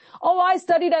 Oh, I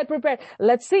studied, I prepared.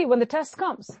 Let's see when the test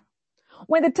comes.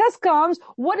 When the test comes,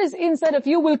 what is inside of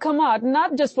you will come out,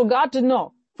 not just for God to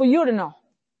know, for you to know.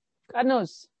 God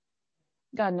knows.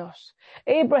 God knows.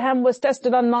 Abraham was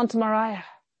tested on Mount Moriah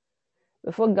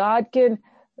before God can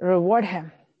reward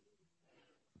him.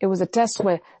 It was a test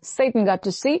where Satan got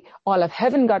to see, all of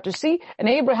heaven got to see, and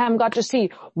Abraham got to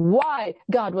see why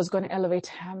God was going to elevate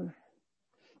him.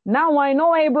 Now I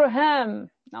know Abraham.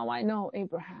 Now I know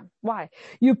Abraham. Why?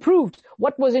 You proved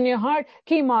what was in your heart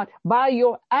came out by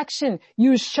your action.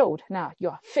 You showed. Now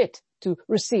you're fit to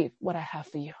receive what I have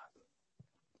for you.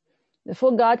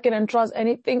 Before God can entrust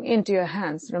anything into your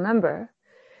hands, remember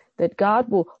that God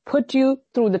will put you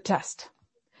through the test.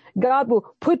 God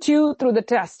will put you through the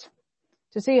test.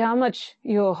 To see how much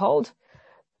you hold,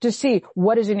 to see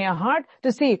what is in your heart,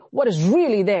 to see what is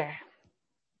really there.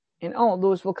 And all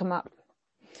those will come out.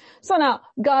 So now,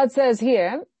 God says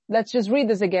here, let's just read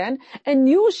this again. And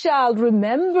you shall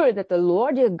remember that the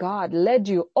Lord your God led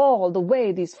you all the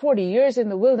way these 40 years in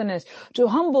the wilderness to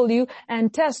humble you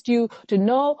and test you to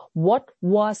know what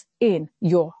was in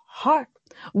your heart,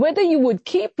 whether you would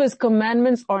keep His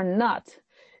commandments or not.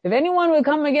 If anyone will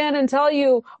come again and tell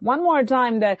you one more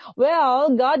time that,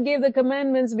 well, God gave the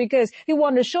commandments because He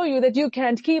wanted to show you that you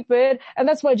can't keep it, and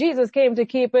that's why Jesus came to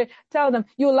keep it, tell them,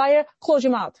 you liar, close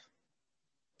your mouth.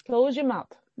 Close your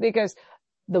mouth. Because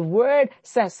the Word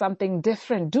says something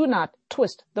different. Do not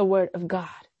twist the Word of God.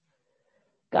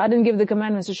 God didn't give the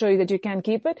commandments to show you that you can't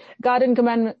keep it. God didn't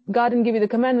give you the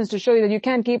commandments to show you that you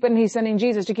can't keep it, and He's sending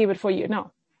Jesus to keep it for you.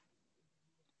 No.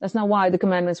 That's not why the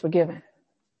commandments were given.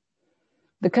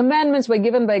 The commandments were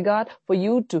given by God for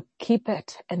you to keep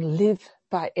it and live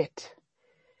by it.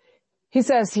 He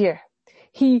says here,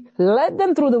 He led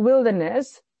them through the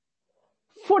wilderness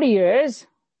 40 years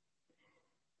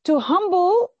to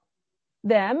humble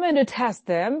them and to test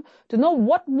them, to know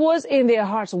what was in their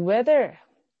hearts,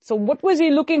 So what was He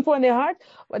looking for in their heart?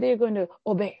 Whether you're going to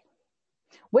obey.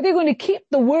 Whether you're going to keep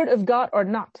the word of God or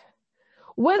not.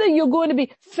 Whether you're going to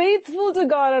be faithful to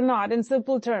God or not, in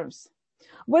simple terms.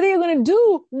 Whether you're going to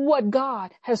do what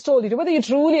God has told you to, whether you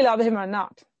truly love Him or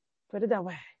not. Put it that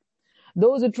way.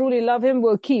 Those who truly love Him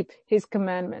will keep His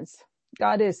commandments.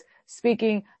 God is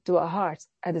speaking to our hearts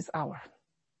at this hour.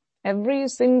 Every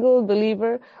single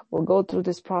believer will go through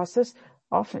this process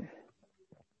often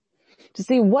to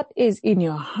see what is in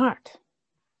your heart.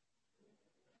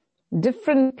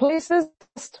 Different places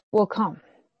will come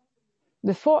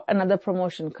before another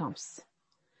promotion comes.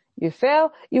 You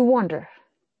fail, you wonder.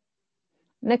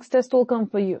 Next test will come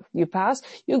for you. You pass,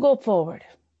 you go forward.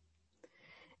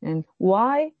 And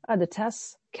why are the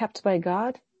tests kept by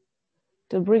God?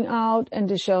 To bring out and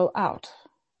to show out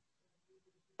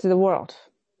to the world,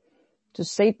 to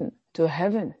Satan, to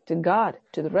heaven, to God,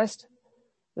 to the rest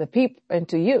of the people, and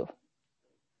to you.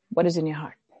 What is in your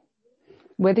heart?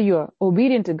 Whether you are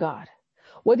obedient to God,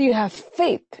 whether you have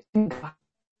faith in God.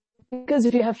 Because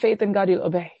if you have faith in God, you'll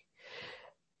obey.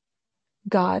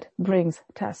 God brings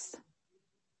tests.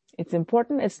 It's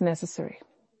important, it's necessary.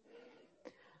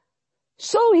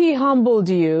 So He humbled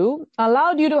you,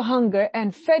 allowed you to hunger,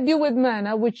 and fed you with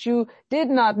manna which you did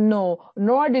not know,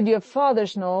 nor did your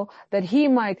fathers know, that He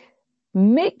might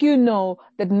make you know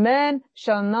that man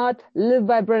shall not live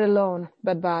by bread alone,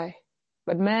 but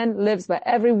man lives by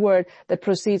every word that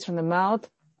proceeds from the mouth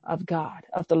of God,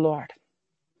 of the Lord.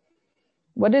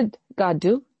 What did God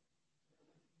do?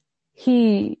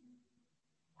 He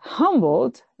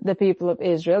humbled the people of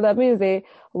Israel. That means they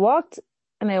walked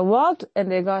and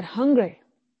they got hungry.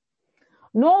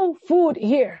 No food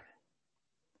here.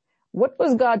 What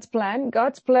was God's plan?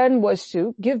 God's plan was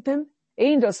to give them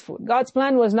angels food. God's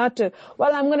plan was not to,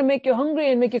 well, I'm going to make you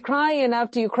hungry and make you cry, and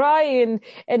after you cry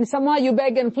and somehow you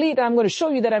beg and plead, I'm going to show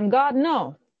you that I'm God.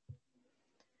 No.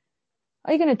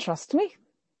 Are you going to trust me?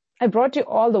 I brought you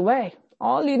all the way.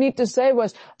 All you need to say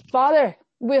was, Father,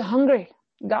 we're hungry.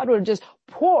 God will just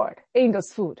pour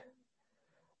angels food.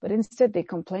 But instead they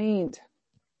complained.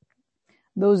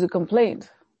 Those who complained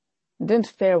didn't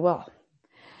fare well.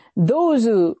 Those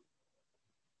who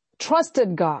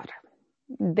trusted God,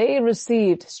 they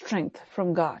received strength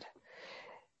from God.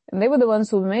 And they were the ones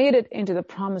who made it into the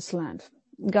promised land.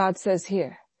 God says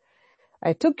here,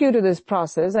 I took you to this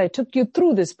process. I took you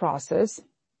through this process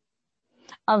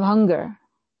of hunger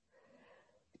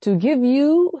to give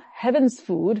you heaven's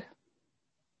food,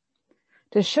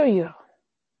 to show you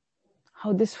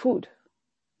how this food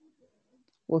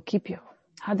will keep you,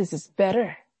 how this is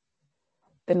better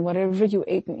than whatever you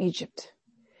ate in Egypt.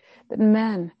 That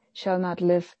man shall not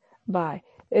live by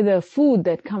the food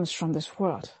that comes from this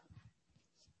world,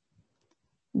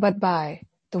 but by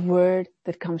the word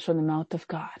that comes from the mouth of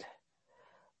God.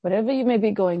 Whatever you may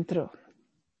be going through,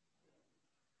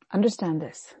 understand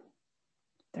this.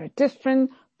 There are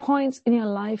different points in your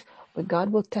life where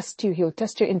God will test you. He will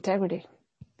test your integrity.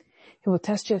 He will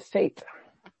test your faith.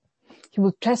 He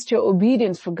will test your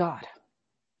obedience for God.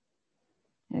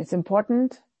 And it's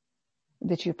important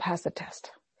that you pass the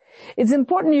test. It's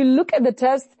important you look at the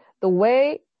test the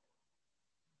way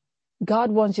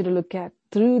God wants you to look at,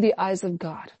 through the eyes of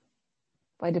God,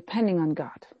 by depending on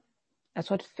God.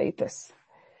 That's what faith is.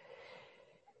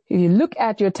 If you look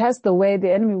at your test the way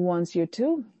the enemy wants you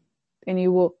to, then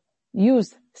you will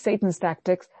use Satan's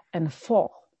tactics and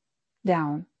fall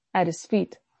down at his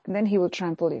feet, and then he will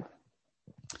trample you.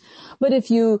 But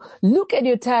if you look at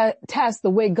your test the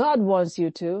way God wants you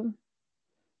to,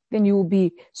 then you will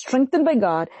be strengthened by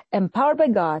God, empowered by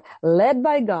God, led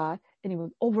by God, and you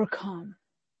will overcome,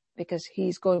 because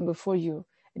he's going before you,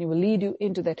 and he will lead you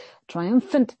into that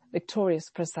triumphant, victorious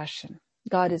procession.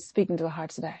 God is speaking to our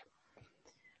hearts today.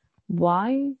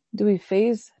 Why do we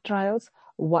face trials?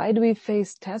 Why do we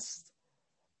face tests?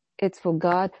 It's for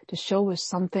God to show us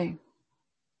something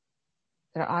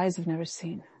that our eyes have never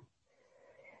seen.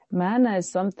 Manna is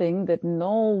something that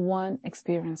no one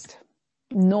experienced.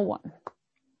 No one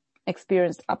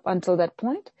experienced up until that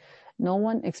point. No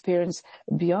one experienced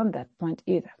beyond that point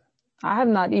either. I have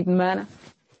not eaten manna.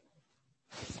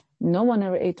 No one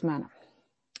ever ate manna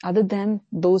other than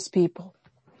those people.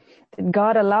 That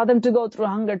God allowed them to go through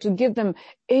hunger to give them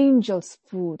angels'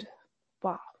 food.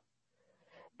 Wow.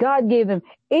 God gave them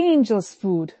angels'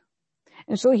 food.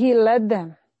 And so he led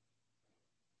them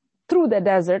through the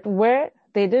desert where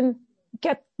they didn't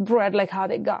get bread like how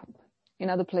they got in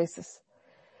other places.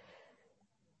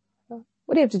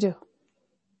 What do you have to do?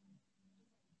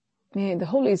 May the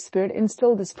Holy Spirit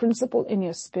instill this principle in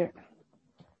your spirit.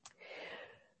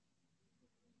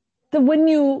 That when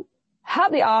you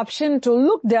have the option to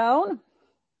look down,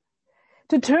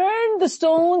 to turn the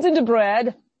stones into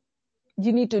bread,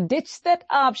 you need to ditch that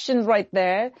option right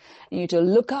there. You need to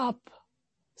look up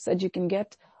so that you can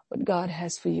get what God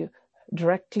has for you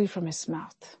directly from his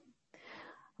mouth,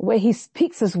 where he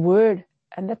speaks his word,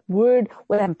 and that word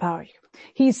will empower you.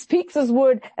 He speaks his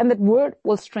word, and that word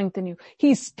will strengthen you.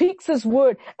 He speaks his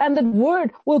word, and that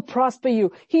word will prosper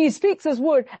you. He speaks his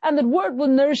word, and that word will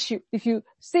nourish you. If you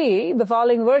see the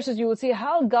following verses, you will see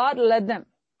how God led them.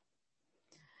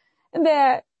 And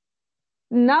there,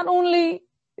 not only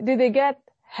did they get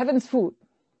heaven's food,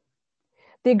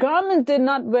 their garment did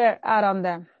not wear out on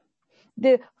them.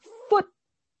 Their foot,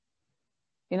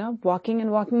 walking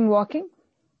and walking and walking,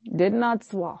 did not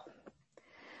swell.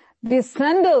 Their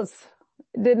sandals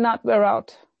did not wear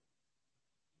out.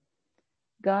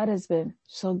 God has been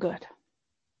so good.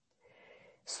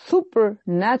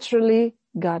 Supernaturally,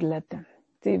 God led them.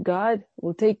 See, God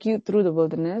will take you through the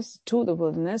wilderness, to the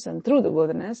wilderness, and through the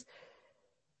wilderness.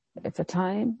 It's a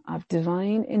time of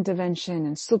divine intervention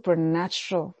and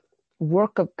supernatural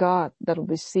work of God that will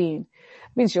be seen.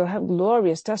 It means you'll have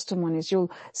glorious testimonies.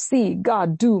 You'll see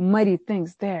God do mighty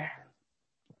things there.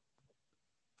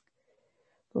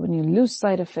 But when you lose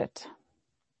sight of it,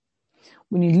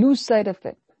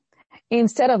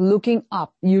 instead of looking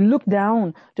up, you look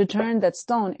down to turn that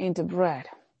stone into bread.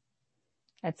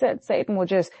 That's it. Satan will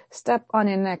just step on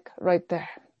your neck right there.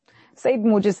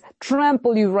 Satan will just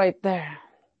trample you right there.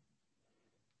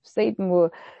 Satan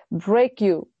will break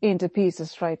you into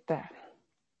pieces right there.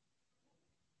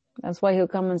 That's why he'll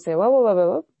come and say,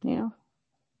 whoa, you know,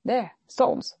 there,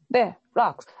 stones, there,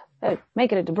 rocks, there,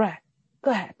 make it into bread.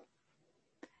 Go ahead.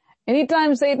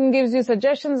 Anytime Satan gives you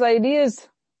suggestions, ideas,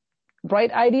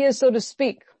 bright ideas, so to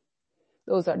speak,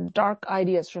 those are dark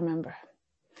ideas, remember.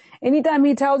 Anytime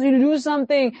he tells you to do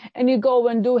something and you go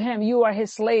and do him, you are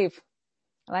his slave.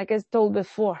 Like I told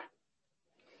before,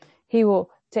 he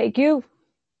will take you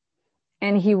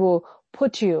and he will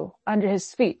put you under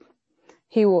his feet.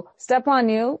 He will step on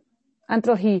you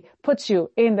until he puts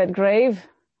you in that grave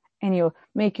and he'll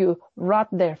make you rot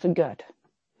there for good.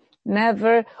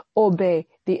 Never obey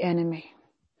the enemy.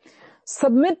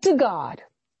 Submit to God,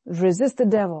 resist the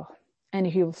devil, and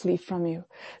he will flee from you.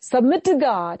 Submit to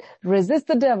God, resist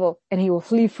the devil, and he will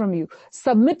flee from you.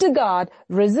 Submit to God,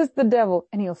 resist the devil,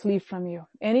 and he'll flee from you.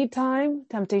 Anytime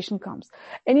temptation comes,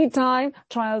 anytime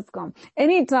trials come,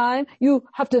 anytime you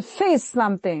have to face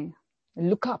something,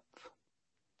 look up.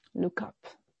 Look up.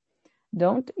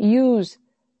 Don't use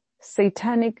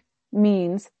satanic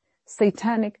means,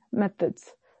 satanic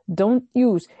methods. Don't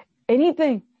use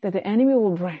anything that the enemy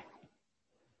will bring,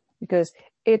 because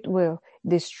it will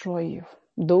destroy you.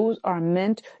 Those are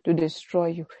meant to destroy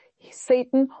you.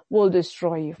 Satan will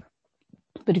destroy you.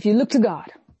 But if you look to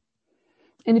God,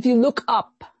 and if you look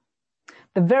up,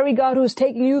 the very God who is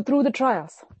taking you through the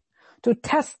trials to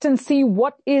test and see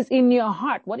what is in your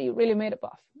heart, what are you really made up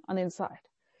of on the inside?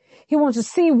 He wants to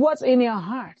see what's in your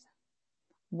heart.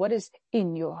 What is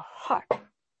in your heart?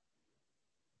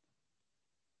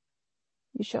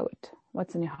 You show it.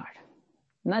 What's in your heart?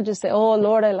 Not just say, oh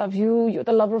Lord, I love you. You're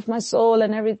the lover of my soul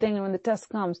and everything. And when the test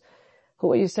comes,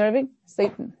 who are you serving?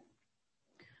 Satan.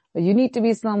 But you need to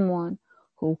be someone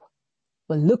who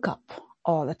will look up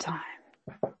all the time.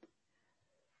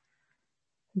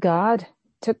 God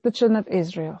took the children of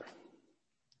Israel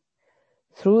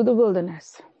through the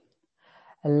wilderness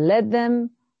and led them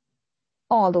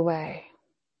all the way,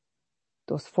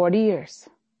 those 40 years,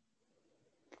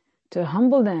 to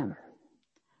humble them,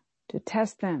 to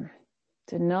test them,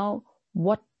 to know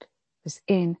what is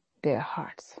in their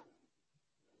hearts.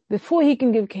 Before he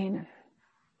can give Canaan,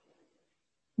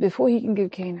 the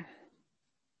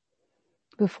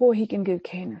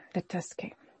test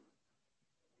came.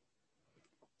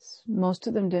 Most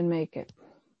of them didn't make it.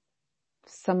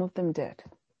 Some of them did.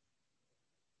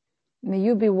 May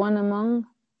you be one among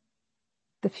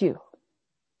the few.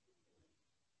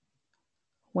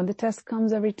 When the test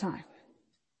comes every time,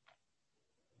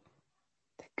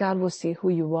 God will see who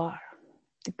you are.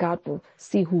 God will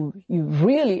see who you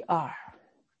really are.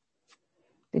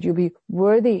 That you'll be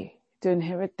worthy to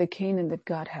inherit the Canaan that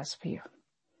God has for you.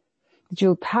 That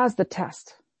you'll pass the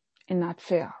test and not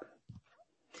fail.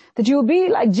 That you'll be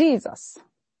like Jesus.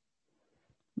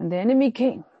 When the enemy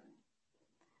came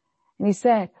and he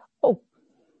said, oh,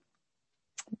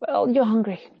 well, you're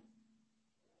hungry.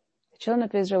 The children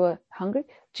of Israel were hungry.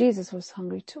 Jesus was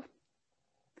hungry too.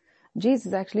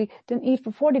 Jesus actually didn't eat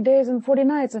for 40 days and 40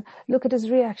 nights, and look at his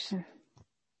reaction.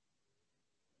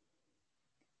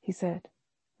 He said,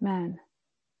 man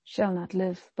shall not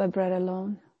live by bread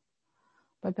alone,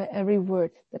 but by every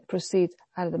word that proceeds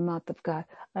out of the mouth of God.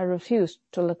 I refuse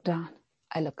to look down.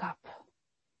 I look up.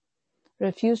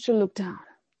 Refuse to look down.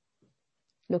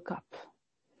 Look up.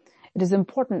 It is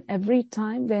important every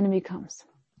time the enemy comes.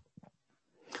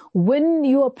 When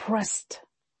you are pressed,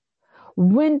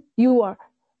 when you are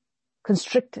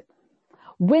constricted,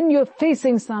 when you're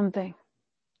facing something,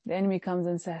 the enemy comes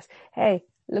and says, hey,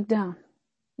 look down,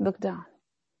 look down.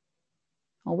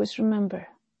 Always remember,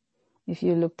 if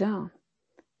you look down,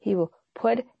 he will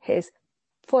put his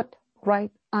foot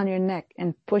right on your neck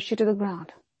and push you to the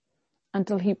ground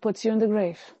until he puts you in the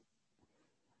grave,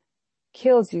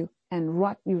 kills you and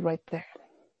rot you right there.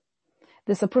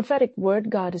 This is a prophetic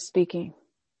word God is speaking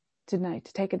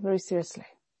tonight. Take it very seriously.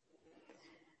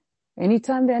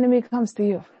 Anytime the enemy comes to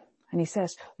you and he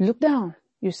says, look down,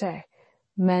 you say,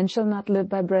 man shall not live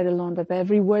by bread alone, but by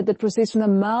every word that proceeds from the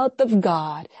mouth of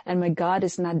God. And my God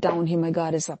is not down here, my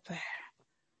God is up there.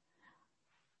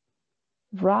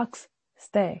 Rocks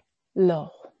stay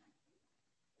low.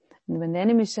 And when the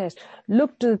enemy says,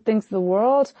 look to the things of the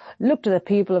world, look to the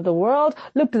people of the world,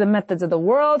 look to the methods of the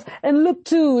world, and look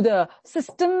to the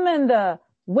system and the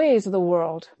ways of the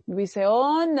world, we say,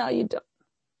 oh, no, you don't.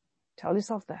 Tell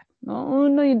yourself that. No,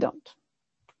 you don't.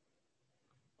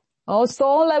 Oh,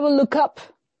 soul, I will look up.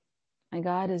 My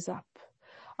God is up.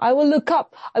 I will look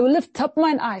up. I will lift up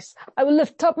mine eyes. I will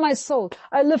lift up my soul.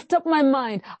 I lift up my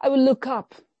mind. I will look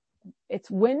up. It's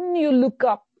when you look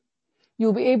up,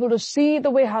 you'll be able to see the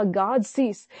way how God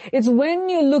sees. It's when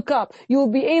you look up,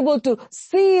 you'll be able to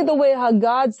see the way how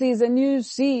God sees, and you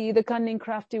see the cunning,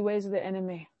 crafty ways of the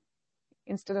enemy.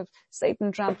 Instead of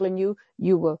Satan trampling you,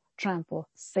 you will trample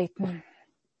Satan.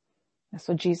 That's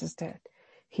what Jesus did.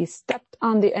 He stepped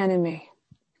on the enemy.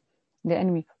 The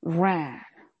enemy ran.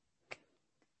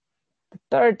 The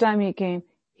third time he came,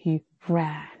 he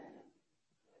ran.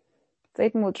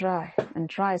 Satan will try and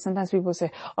try. Sometimes people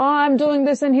say, oh, I'm doing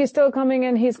this and he's still coming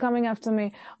and he's coming after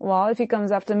me. Well, if he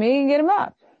comes after me, get him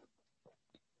up.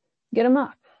 Get him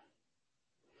up.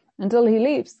 Until he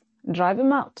leaves, drive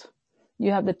him out.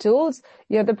 You have the tools,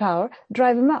 you have the power,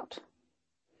 drive him out.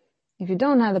 If you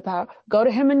don't have the power, go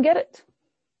to him and get it.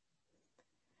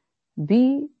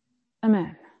 Be a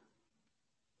man.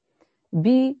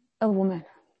 Be a woman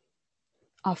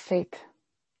of faith.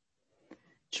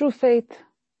 True faith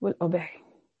will obey.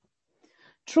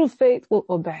 True faith will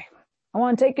obey. I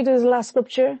want to take you to this last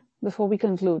scripture before we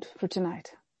conclude for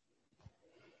tonight.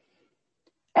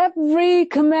 Every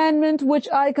commandment which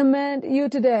I command you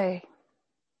today,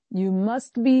 you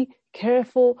must be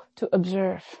careful to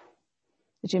observe,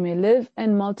 that you may live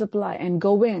and multiply and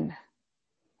go in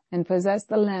and possess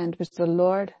the land which the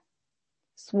Lord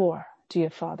swore to your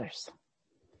fathers.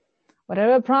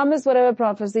 Whatever promise, whatever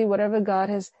prophecy, whatever God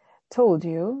has told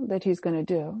you that he's going to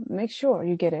do, make sure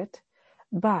you get it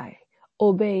by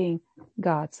obeying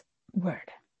God's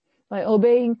word, by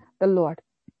obeying the Lord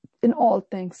in all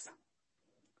things.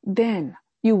 Then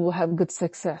you will have good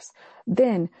success.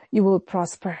 Then you will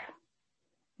prosper.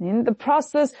 In the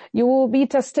process, you will be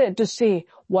tested to see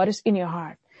what is in your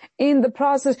heart. In the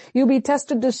process, you'll be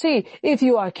tested to see if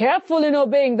you are careful in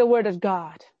obeying the word of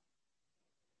God.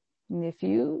 And if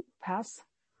you pass,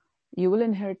 you will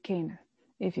inherit Canaan.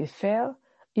 If you fail,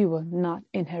 you will not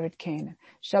inherit Canaan.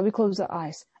 Shall we close our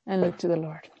eyes and look to the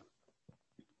Lord?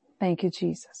 Thank you,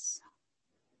 Jesus.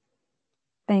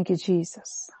 Thank you,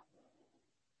 Jesus.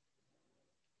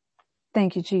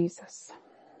 Thank you, Jesus.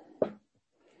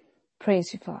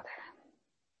 Praise you, Father.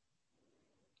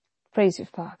 Praise you,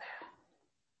 Father.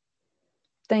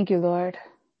 Thank you, Lord.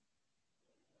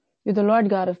 You're the Lord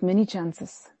God of many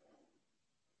chances.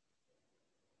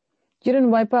 You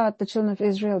didn't wipe out the children of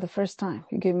Israel the first time.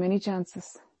 You gave many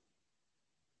chances.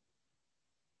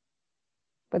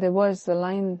 But there was a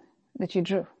line that you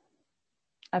drew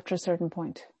after a certain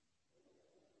point.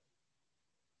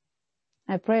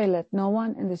 I pray let no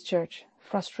one in this church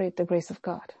frustrate the grace of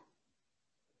God.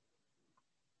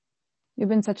 You've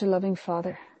been such a loving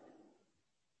Father.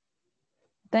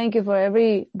 Thank you for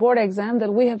every board exam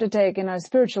that we have to take in our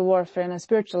spiritual warfare and our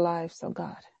spiritual lives, oh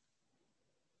God,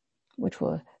 which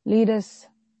will lead us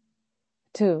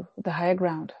to the higher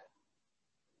ground.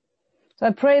 So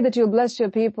I pray that you'll bless your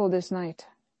people this night.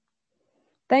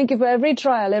 Thank you for every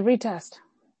trial, every test,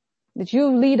 that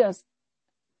you lead us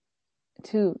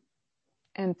to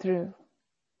and through,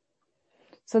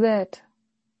 so that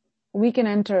we can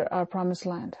enter our promised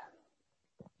land,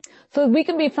 so that we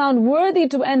can be found worthy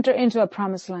to enter into a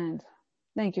promised land.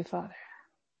 Thank you, Father.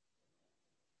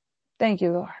 Thank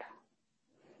you, Lord.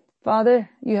 Father,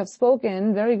 you have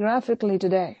spoken very graphically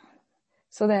today,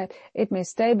 so that it may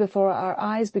stay before our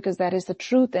eyes, because that is the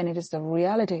truth and it is the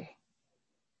reality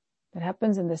that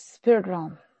happens in the spirit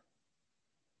realm.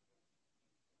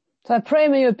 So I pray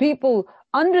may your people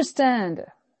understand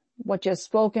what you have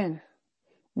spoken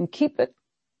and keep it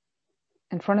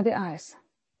in front of their eyes,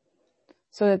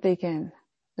 so that they can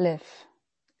live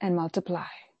and multiply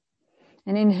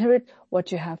and inherit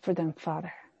what you have for them,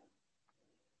 Father.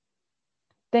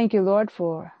 Thank you, Lord,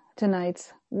 for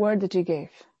tonight's word that you gave.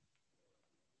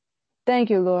 Thank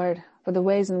you, Lord, for the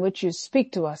ways in which you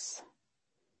speak to us.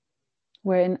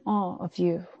 We're in awe of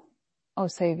you, O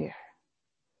Savior.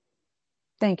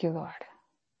 Thank you, Lord.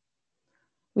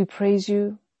 We praise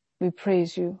you, we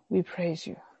praise you, we praise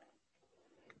you.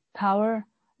 Power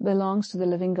belongs to the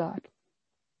living God.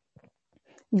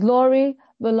 Glory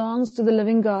belongs to the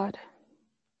living God.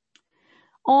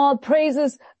 All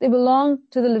praises, they belong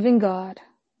to the living God.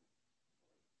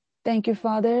 Thank you,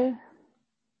 Father.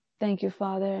 Thank you,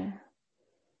 Father.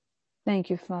 Thank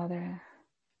you, Father.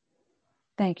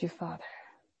 Thank you, Father.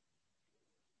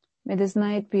 May this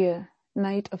night be a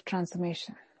night of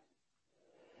transformation.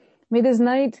 May this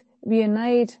night be a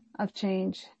night of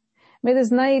change. May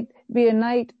this night be a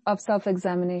night of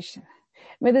self-examination.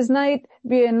 May this night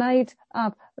be a night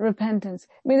of repentance.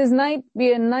 May this night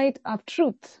be a night of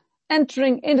truth,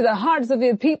 entering into the hearts of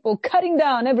your people, cutting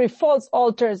down every false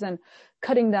altars and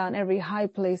cutting down every high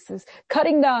places,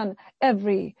 cutting down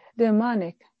every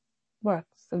demonic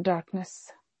works of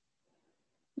darkness.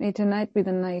 May tonight be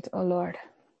the night, O Lord,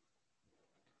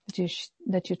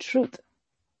 that your truth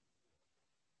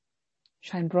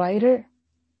shine brighter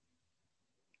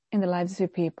in the lives of your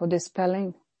people,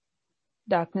 dispelling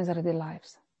darkness out of their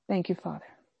lives. Thank you, Father.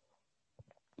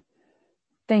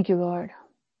 Thank you, Lord.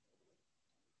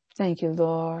 Thank you,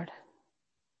 Lord.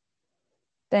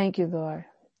 Thank you, Lord.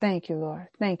 Thank you, Lord.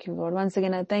 Thank you, Lord. Once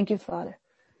again, I thank you, Father,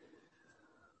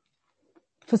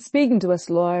 for speaking to us,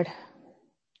 Lord,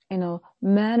 in a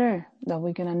manner that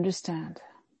we can understand.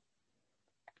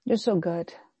 You're so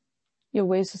good. Your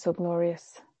ways are so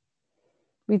glorious.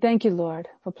 We thank you, Lord,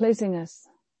 for placing us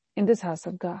in this house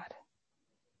of God,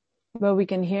 where we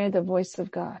can hear the voice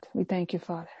of God. We thank you,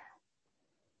 Father.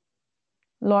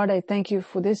 Lord, I thank you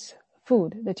for this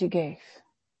food that you gave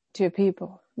to your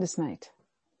people this night,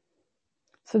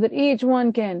 so that each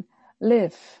one can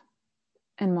live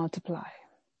and multiply.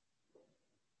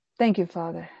 Thank you,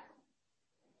 Father.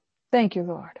 Thank you,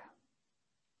 Lord.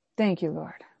 Thank you,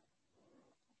 Lord.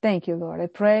 Thank you, Lord. I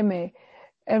pray may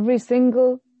every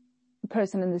single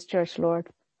person in this church, Lord,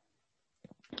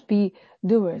 be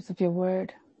doers of your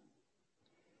word,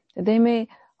 that they may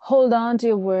hold on to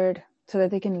your word so that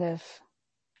they can live.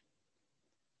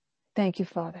 Thank you,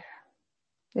 Father,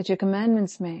 that your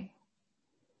commandments may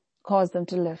cause them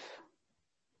to live.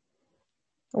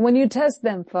 When you test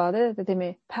them, Father, that they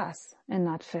may pass and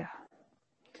not fail.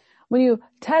 When you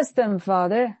test them,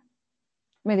 Father,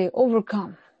 may they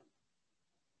overcome.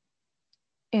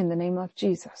 In the name of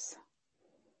Jesus,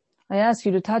 I ask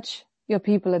you to touch your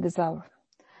people at this hour.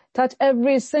 Touch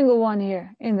every single one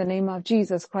here in the name of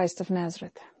Jesus Christ of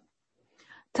Nazareth.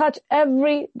 Touch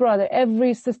every brother,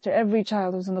 every sister, every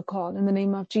child who's on the call in the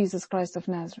name of Jesus Christ of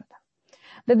Nazareth.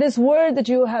 That this word that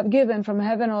you have given from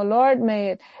heaven, O Lord, may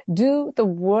it do the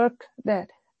work that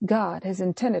God has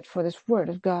intended for this word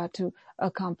of God to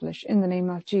accomplish in the name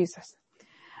of Jesus.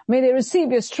 May they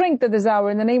receive your strength at this hour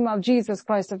in the name of Jesus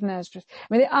Christ of Nazareth.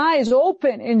 May their eyes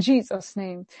open in Jesus'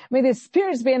 name. May their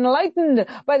spirits be enlightened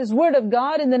by this word of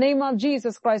God in the name of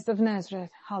Jesus Christ of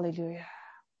Nazareth. Hallelujah.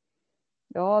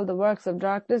 All the works of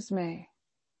darkness may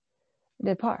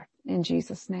depart in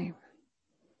Jesus' name.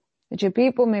 That your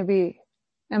people may be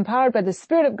empowered by the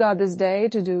Spirit of God this day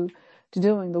to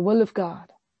doing the will of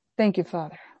God. Thank you,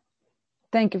 Father.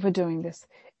 Thank you for doing this.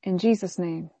 In Jesus'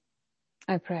 name,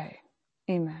 I pray.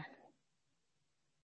 Amen.